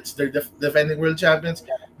favorites. They're defending world champions.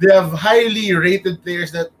 They have highly rated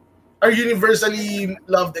players that are universally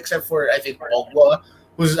loved, except for I think Pogba,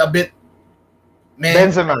 who's a bit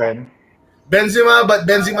Benzema rin. Benzema, but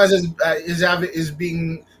Benzema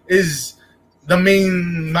is the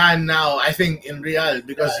main man now, I think, in Real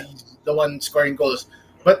because he's the one scoring goals.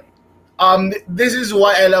 But this is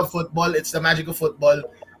why I love football. It's the magic of football.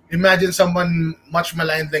 Imagine someone much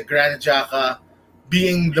maligned like Granit Xhaka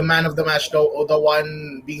being the man of the match, though, or the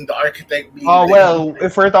one being the architect. Being Oh well,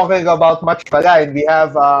 if we're talking about much maligned, we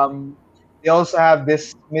have we also have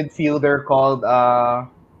this midfielder called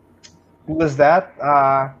who was that?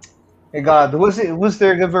 My God, who's it? Who's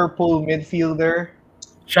their Liverpool midfielder?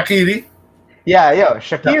 Shaqiri. Yeah,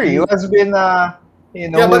 Shaqiri, who has been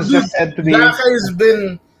Yeah, but who's dude, just said to be. Xhaka has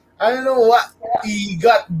been. I don't know what he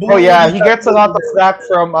got Oh bullied. yeah, he gets a lot of flack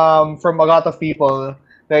from a lot of people.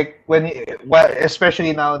 Like well,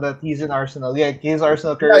 especially now that he's in Arsenal. Yeah, his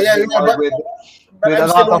Arsenal career Yeah, has been marred but with a I'm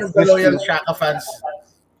still lot one of of the loyal issues. Shaka fans.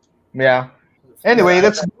 Yeah. But Anyway,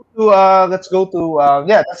 let's go to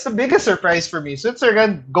yeah, that's the biggest surprise for me.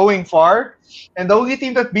 Switzerland going far, and the only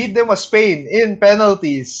team that beat them was Spain in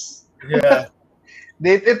penalties. yeah,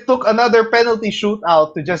 It took another penalty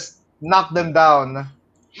shootout to just knock them down.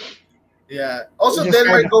 yeah. Also, Which is kind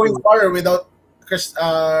Denmark of going cool. far without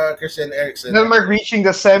Christian Eriksen. Denmark reaching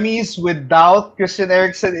the semis without Christian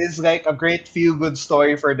Eriksen is like a great feel-good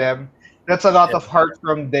story for them. That's a lot Yeah, of heart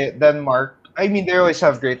from Denmark. I mean, they always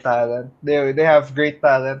have great talent. They have great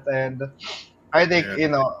talent, and I think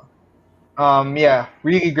yeah, yeah,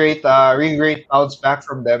 really great bounce back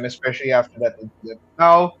from them, especially after that incident.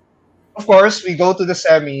 Now, of course, we go to the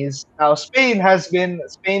semis. Now, Spain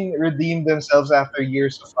redeemed themselves after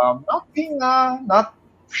years of not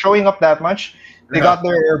showing up that much. They yeah. got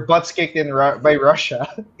their butts kicked by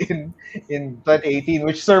Russia in 2018,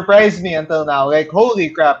 which surprised me until now. Like, holy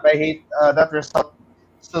crap! I hate that result.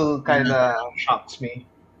 Still kind of shocks me.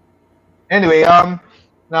 Anyway,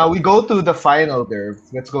 now we go to the final. There,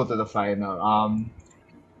 let's go to the final.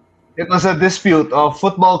 It was a dispute of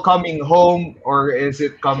football coming home or is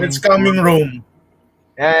it It's coming to coming Rome.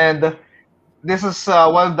 and this is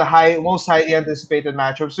one of the most highly anticipated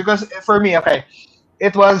matchups because for me, okay,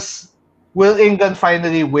 it was will England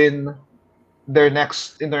finally win their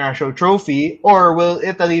next international trophy or will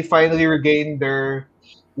Italy finally regain their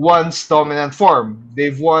once dominant form?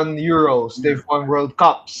 They've won Euros, they've won World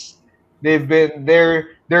Cups. They've been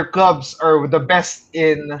their clubs are the best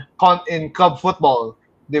in club football,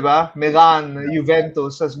 'di ba? Milan,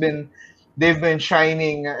 Juventus they've been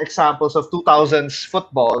shining examples of 2000s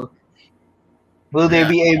football. Will they Yeah,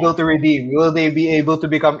 be able to redeem? Will they be able to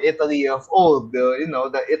become Italy of old?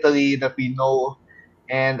 The Italy that we know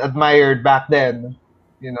and admired back then.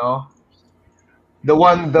 You know, the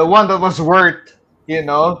one that was worth,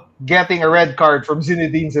 getting a red card from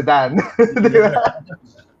Zinedine Zidane. yeah,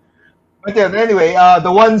 But yeah, anyway,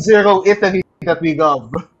 the 1-0 Italy that we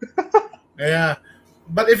love. yeah.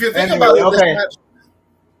 But if you think Anyway, about it, this okay, match,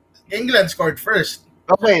 England scored first.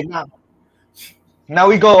 okay, now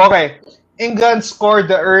we go. Okay, England scored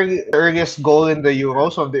the earliest goal in the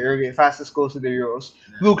Euros, one of the fastest goals in the Euros.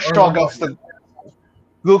 Or one of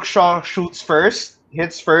Luke Shaw shoots first,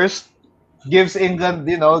 hits first, gives England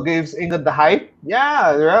the hype.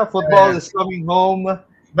 Yeah, football yeah. is coming home.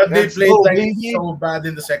 But they Let's played go, like baby. so bad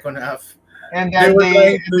in the second half. And They then were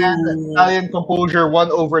trying the to. Italian composure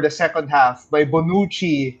won over the second half by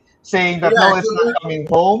Bonucci saying that Yeah, no, it's not coming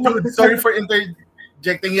home. dude, sorry for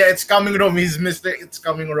interjecting. Yeah, it's coming Rome. He's Mr. It's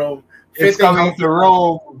coming Rome. It's Fitting how coming to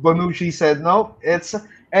Rome. Bonucci said no. This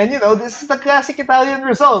is the classic Italian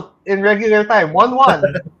result in regular time,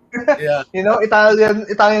 1-1. Yeah,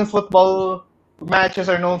 Italian football matches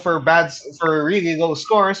are known for really low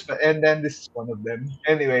scores, and then this is one of them.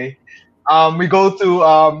 Anyway, we go to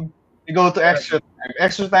extra time.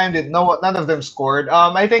 Extra time did none of them scored.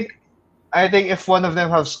 I think if one of them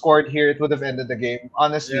have scored here, it would have ended the game.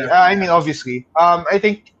 Honestly, yeah, I mean, obviously. I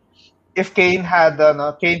think if Kane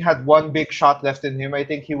had one big shot left in him, I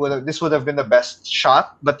think he would have. This would have been the best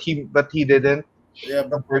shot, but he didn't, yeah.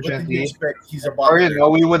 But what did you unfortunately. expect? He's a Or boxer.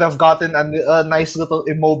 we would have gotten a nice little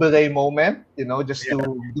Immobile moment, just Yeah,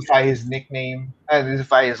 to defy his nickname and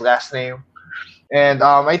defy his last name. And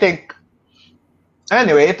I think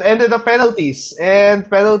anyway, it ended up penalties, and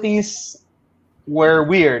penalties were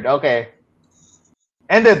weird. Okay,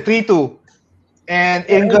 ended 3-2, and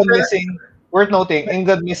England missing. Worth noting,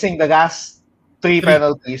 England missing the last three three.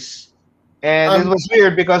 penalties. And it Um, was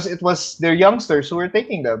weird because it was their youngsters who were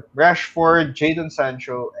taking them. Rashford, Jadon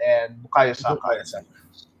Sancho, and Bukayo Saka.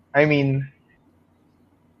 I mean,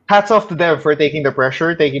 hats off to them for taking the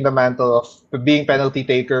pressure, taking the mantle of being penalty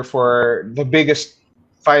taker for the biggest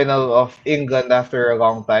final of England after a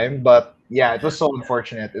long time. But yeah, it was so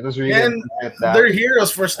unfortunate. It was really and unfortunate that they're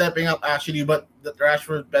heroes for stepping up actually, but the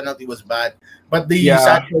Rashford penalty was bad. But the yeah,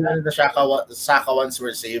 Sancho and the Saka ones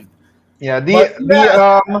were saved. Yeah, But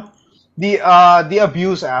yeah, the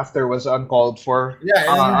abuse after was uncalled for. yeah,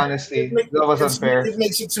 and Honestly, that was unfair. it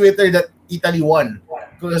makes it sweeter that Italy won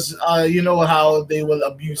because you know how they will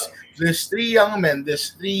abuse. There's three young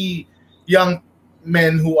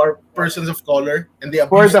men who are persons of color, and they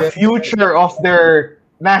For abuse the them. future of their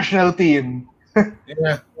national team.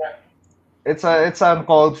 Yeah, It's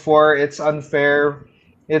uncalled for. It's unfair.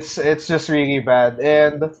 It's just really bad.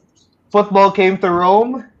 And football came to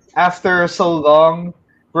Rome after so long.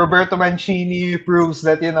 Roberto Mancini proves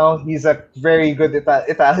that he's a very good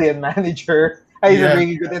Italian manager. He's a yeah.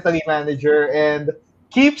 really good Italy manager and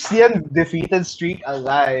keeps the undefeated streak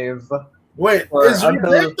alive Wait, for is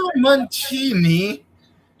until Roberto Mancini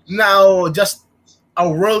now just a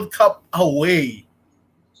World Cup away?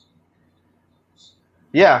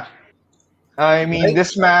 yeah. I mean, Right?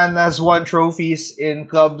 this man has won trophies in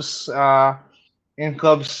clubs that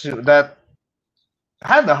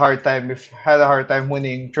had a hard time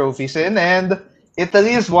winning trophies in, and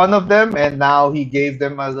Italy is one of them, and now he gave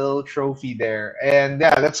them a little trophy there. And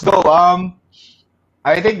yeah, let's go.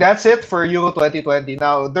 I think that's it for Euro 2020.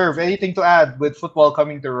 Now, Derv, anything to add with football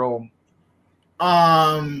coming to Rome?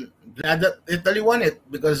 Glad that Italy won it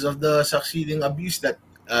because of the succeeding abuse that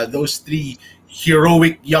those three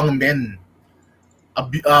heroic young men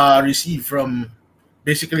received from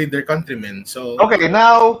basically their countrymen. So Okay,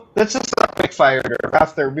 now let's just quick fire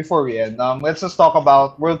Derv, before we end. Let's just talk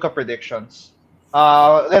about World Cup predictions.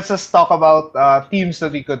 Let's just talk about teams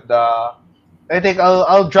that we could. I think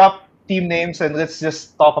I'll drop team names and let's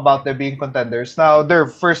just talk about them being contenders. Now,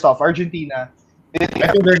 Derv, first off, Argentina. Do you think, I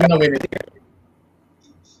think they're gonna win it.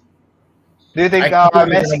 do you think I think they're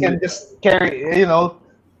Messi gonna win can it. just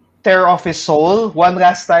tear off his soul one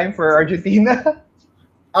last time for Argentina?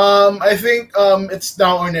 I think it's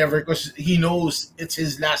now or never because he knows it's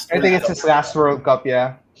his last I think World it's Cup. his last World Cup,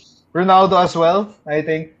 yeah. Ronaldo as well, I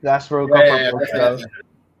think, last World Cup for Portugal. Definitely.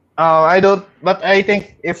 I don't, but I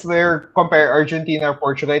think if they're compare Argentina or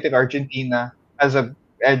Portugal, I think Argentina has a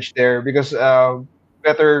edge there because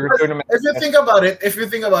better But tournament. if you think about it,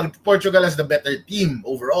 Portugal has the better team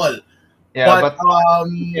overall. Yeah, But but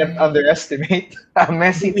you can't underestimate a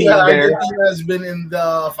Messi yeah, team there. Argentina has been in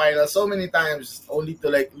the final so many times, only to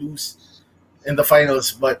like lose in the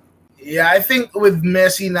finals. But yeah, I think with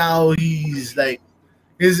Messi now, he's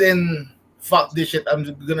in fuck this shit. I'm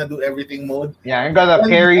gonna do everything mode. Yeah, I'm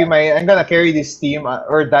gonna carry this team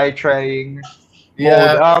or die trying mode.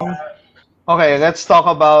 Yeah, Okay, let's talk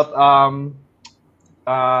about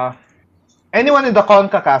uh anyone in the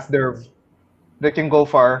CONCACAF there that can go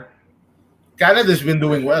far. Canada's been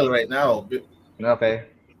doing well right now. Okay.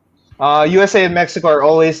 USA and Mexico are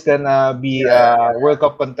always gonna be Yeah, World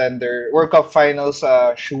Cup finals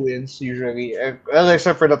shoe-ins usually. Well,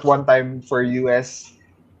 except for that one time for US,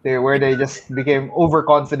 where they just became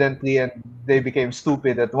overconfidently and they became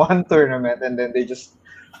stupid at one tournament, and then they just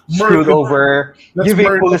screwed Merc- over that's giving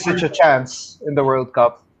Merc- Pulisic a chance in the World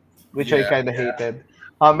Cup, which I Yeah, kind of hated.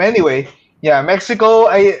 Anyway, yeah, Mexico.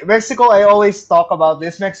 I always talk about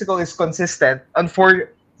this. Mexico is consistent, and for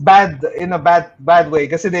bad in a bad way,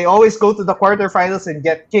 because they always go to the quarterfinals and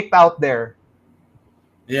get kicked out there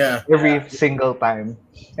yeah. every single time.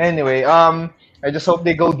 Anyway, I just hope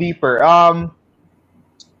they go deeper.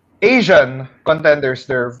 Asian contenders,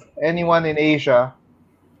 there. Anyone in Asia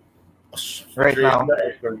right Australia now?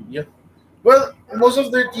 or Korea. Well, most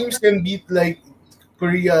of their teams can beat like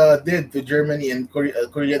Korea did to Germany and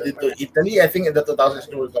Korea did to Italy. I think in the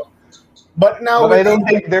 2006 World Cup. But now But I with don't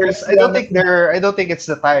think there's. I don't Indiana, think there. I don't think it's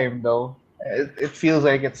the time though. It feels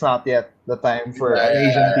like it's not yet the time for an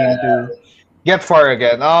Asian team to get far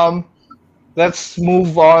again. Let's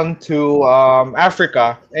move on to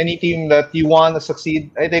Africa. Any team that you want to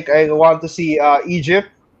succeed? I think I want to see Egypt,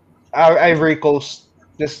 Ivory Coast,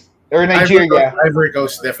 just or Nigeria. Ivory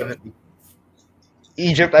Coast definitely.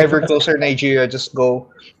 Egypt, Ivory Coast, or Nigeria. Just go.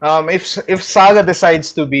 If Salah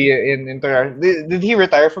decides to be in international, did he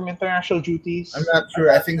retire from international duties? I'm not sure.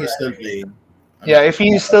 I think he's still playing. Yeah, if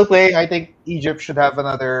he's still playing, I think Egypt should have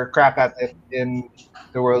another crack at it in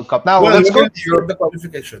the World Cup. Now Well, let's we're go. gonna show the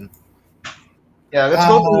qualification. Yeah,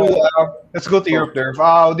 let's go to Europe there.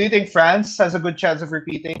 Do you think France has a good chance of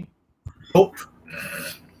repeating? Nope.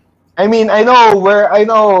 I mean, I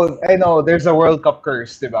know there's a World Cup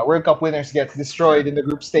curse, diba? World Cup winners get destroyed in the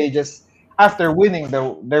group stages after winning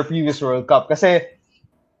their previous World Cup. Kasi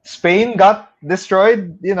Spain got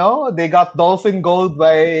destroyed, they got dolphin gold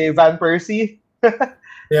by Van Persie.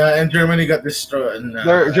 Yeah, and Germany got destroyed.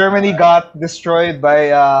 Germany got destroyed by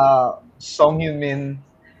Song Hyun Min.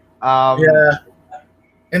 Yeah,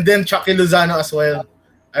 and then Chucky Lozano as well.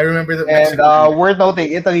 I remember that And Mexico. worth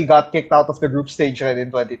noting, Italy got kicked out of the group stage right in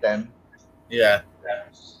 2010. Yeah.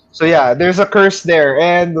 So yeah, there's a curse there.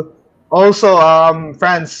 And also,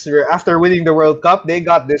 France, after winning the World Cup, they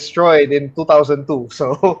got destroyed in 2002.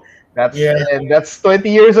 So Yeah. that's 20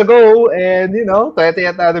 years ago, and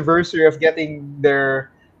 20th anniversary of getting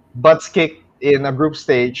their butts kicked in a group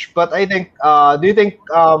stage. But I think, do you think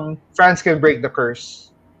France can break the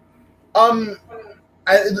curse? Um,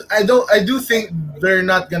 I do think they're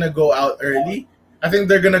not gonna go out early. I think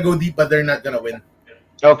they're gonna go deep, but they're not gonna win.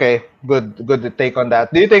 Okay, good to take on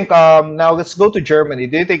that. Do you think now let's go to Germany.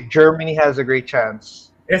 Do you think Germany has a great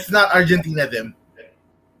chance? If not Argentina, them.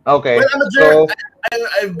 Well, Okay, I'm a so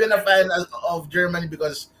I've been a fan of Germany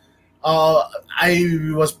because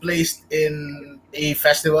I was placed in a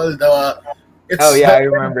festival. oh It's yeah, the I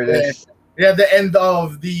remember this. yeah, the end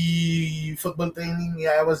of the football training.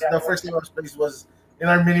 Yeah, I was the first time I was placed was in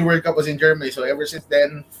our mini World Cup was in Germany. So ever since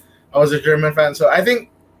then, I was a German fan. So I think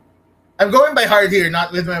I'm going by heart here,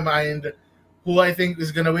 not with my mind. Who I think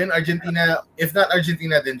is gonna win? Argentina. If not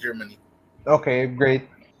Argentina, then Germany. Okay, great.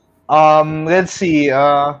 Let's see.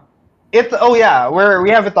 It. Oh yeah, we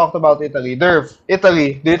haven't talked about Italy. Dirv,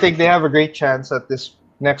 Italy. Do you think they have a great chance at this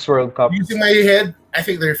next World Cup? Using my head, I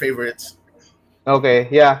think they're favorites. Okay,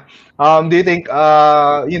 yeah. Do you think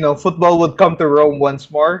football would come to Rome once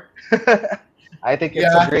more? I think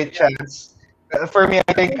it's a Yeah, great chance. For me,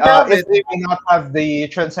 I I think think they have it. Italy may not have the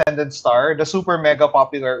transcendent star, the super mega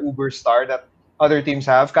popular Uber star that other teams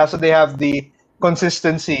have. Because they have the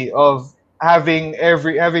consistency of having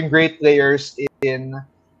great players in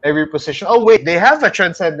every position. Oh wait, they have a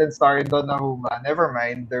transcendent star in Donnarumma. Never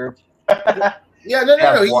mind, they Yeah, no, no,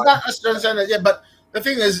 no. have He's one. not as transcendent. Yeah, but the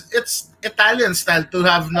thing is, it's Italian style to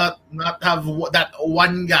have not have that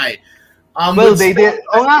one guy. Well, With they Spain, did.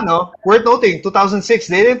 Oh, nga, no. Worth noting, 2006,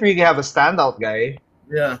 they didn't really have a standout guy.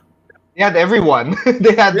 yeah, They had everyone. yeah.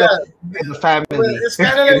 They had the Well, family. it's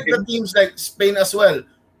kind of like the teams like Spain as well.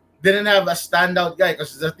 Didn't have a standout guy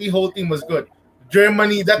because the whole team was good.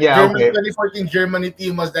 Germany, that Yeah, Germany okay. 2014 Germany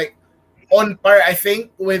team was like on par, I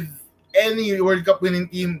think, with any World Cup winning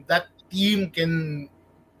team. That team can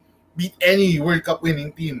beat any World Cup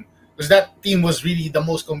winning team because that team was really the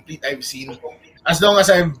most complete I've seen as long as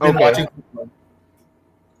I've been Okay. watching football.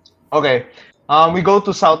 Okay. We go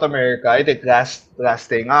to South America. I think last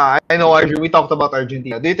thing. I know we talked about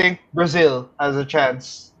Argentina. Do you think Brazil has a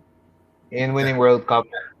chance in winning World Cup?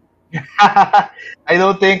 I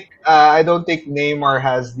don't think Neymar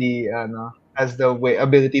has the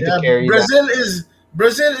ability to Yeah, carry that.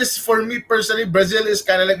 Brazil is for me personally. Brazil is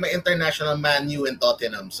kind of like my international ManU and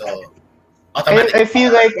Tottenham. So I automatic.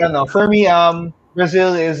 feel like for me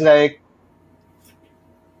Brazil is like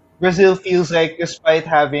Brazil feels like despite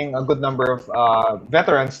having a good number of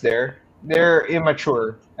veterans there, they're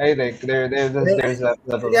immature. I think there's that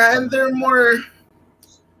level of Yeah, and they're more.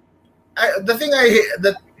 The thing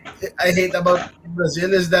that I hate about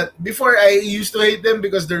Brazil is that before I used to hate them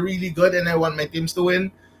because they're really good and I want my teams to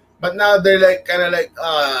win, but now they're like kind of like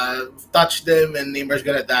touch them and Neymar's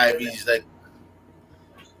gonna dive. He's like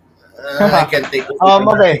I can't take it.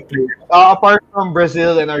 okay. Apart from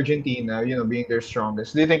Brazil and Argentina, being their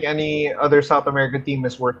strongest, do you think any other South American team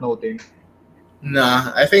is worth noting?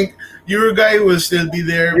 Nah, I think Uruguay will still be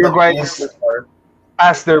there, but Uruguay won't is go far.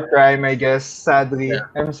 past their prime, I guess. Sadly, Yeah,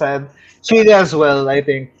 I'm sad. Chile as well, I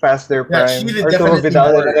think, past their yeah, prime. Chile Arturo definitely Vidal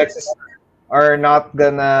and more. Alexis are not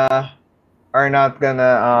gonna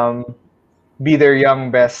be their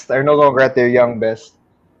young best. Are no longer at their young best.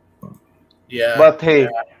 Yeah, But hey,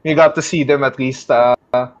 we got to see them at least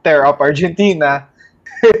tear up Argentina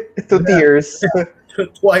to yeah, tears.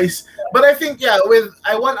 twice. But I think with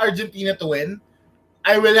I want Argentina to win.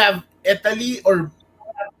 I will have Italy or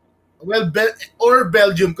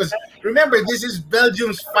Belgium because remember this is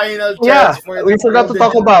Belgium's final chance Yeah, for we the forgot to golden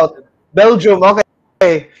talk about generation. Belgium.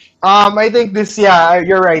 Okay. I think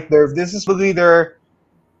you're right, Derv. This is really their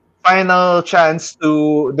final chance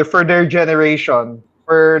for their generation,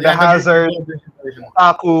 for the Yeah, the Hazard, golden generation.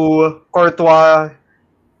 Lukaku, Courtois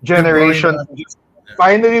De Bruyne. generation to just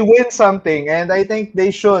finally win something. And I think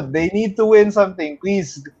they should. They need to win something.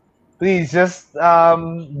 Please, just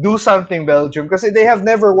do something, Belgium, because they have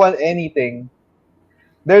never won anything.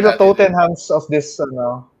 They're the Yeah, they did. Tottenhams of this,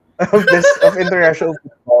 of international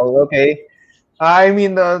football. Okay, I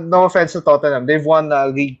mean, no offense to Tottenham, they've won a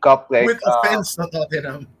League Cup like With offense to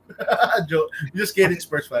Tottenham. Joe, just kidding,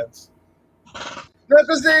 Spurs fans. No,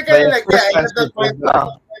 because they're kind of the like, yeah, first I fans get that point.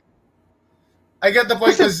 I get the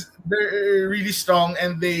point Kasi, because they're really strong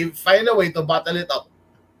and they find a way to battle it up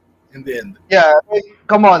in the end. yeah, like,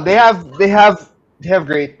 come on, they have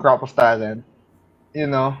great crop of talent. You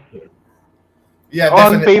know, Yeah,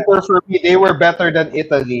 on definitely. paper for me, they were better than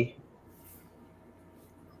Italy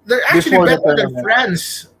They're actually before the better than tournament.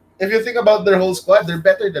 France. If you think about their whole squad, they're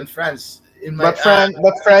better than France. In my But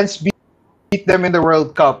France beat them in the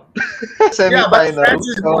World Cup Yeah, but France semifinal.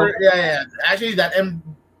 is more. So Yeah, yeah. Actually, that and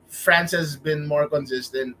France has been more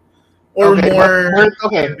consistent or okay, but more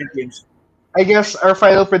okay. in big games. I guess our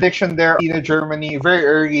final prediction there: Argentina, Germany, very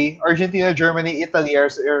early. Argentina, Germany, Italy are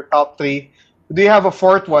your top three. Do you have a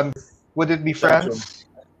fourth one? Would it be Belgium. France?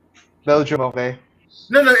 Belgium, okay.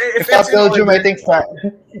 No, no. If If not it's in Belgium, I order, think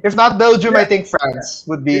If not Belgium, I yeah, think France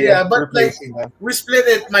would be yeah. But like replacing them. we split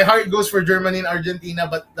it. My heart goes for Germany and Argentina,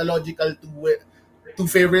 but the logical two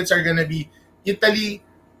favorites are gonna be Italy,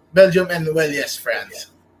 Belgium, and well, yes,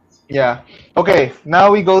 France. Yeah. Okay.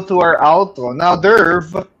 Now we go to our outro. Now,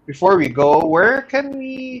 Derv, before we go, where can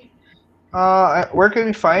we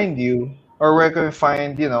find you, or where can we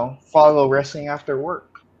find follow Wrestling After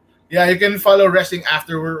Work? Yeah, you can follow Wrestling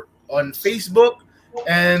Afterward on Facebook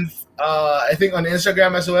and I think on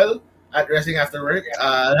Instagram as well at Wrestling After Work.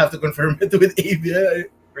 I'll have to confirm it with Avia. I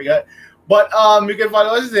forgot. But you can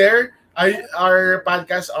follow us there. Our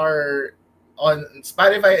podcasts are on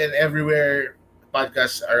Spotify and everywhere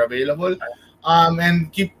podcasts are available. And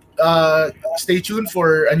stay tuned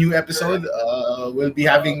for a new episode. We'll be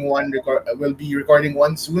having one record. We'll be recording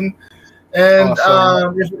one soon. And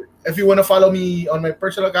Awesome. if you want to follow me on my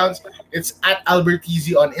personal accounts, it's at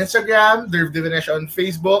Albertizzi on Instagram, Dirv Venecia on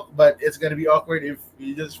Facebook, but it's gonna be awkward if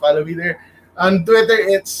you just follow me there. On Twitter,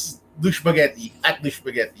 it's douchebaghetti at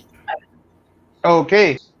douchebaghetti.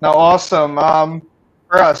 Okay. Now, awesome.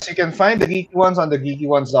 For us, you can find the Geeky Ones on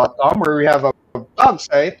thegeekyones.com, where we have a blog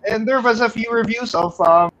site, and there was a few reviews of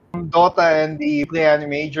Dota and the Play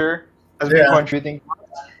Animator has been Yeah, contributing.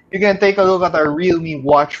 You can take a look at our Realme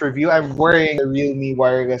Watch review. I'm wearing the Realme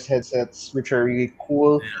wireless headsets, which are really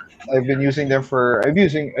cool. I've been using them I've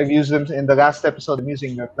used them in the last episode. I'm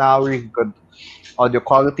using them now. Really good audio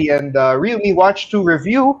quality, and Realme Watch 2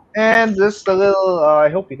 review. And just a little. I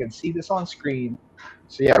hope you can see this on screen.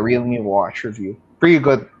 So yeah, Realme Watch review. Pretty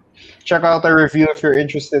good. Check out our review if you're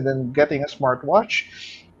interested in getting a smartwatch.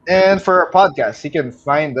 And for our podcast, you can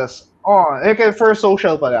find us on for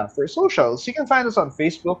social for socials, you can find us on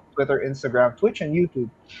Facebook, Twitter, Instagram, Twitch, and YouTube.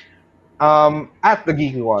 At the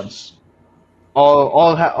Geeky Ones.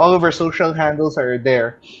 All of our social handles are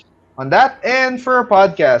there on that. And for our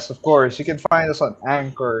podcast, of course, you can find us on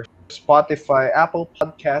Anchor, Spotify, Apple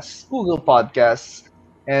Podcasts, Google Podcasts,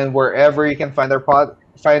 and wherever you can find your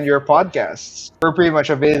podcasts. We're pretty much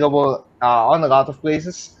available on a lot of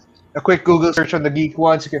places. A quick Google search on the Geek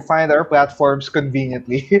Ones, you can find our platforms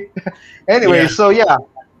conveniently. Anyway, yeah. so yeah,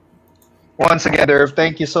 once again, Irv,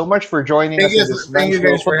 thank you so much for joining us in this Thank nice you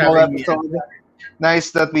little guys for football having me. episode.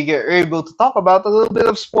 Nice that we get able to talk about a little bit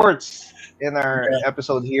of sports in our Yeah.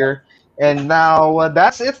 episode here. And now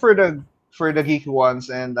that's it for the Geeky Ones.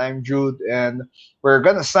 And I'm Jude, and we're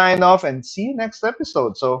gonna sign off and see you next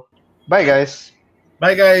episode. So, bye, guys.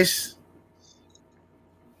 Bye, guys.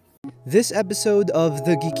 This episode of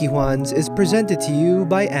The Geeky Ones is presented to you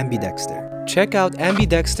by Ambidexter. Check out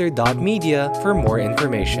ambidexter.media for more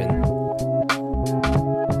information.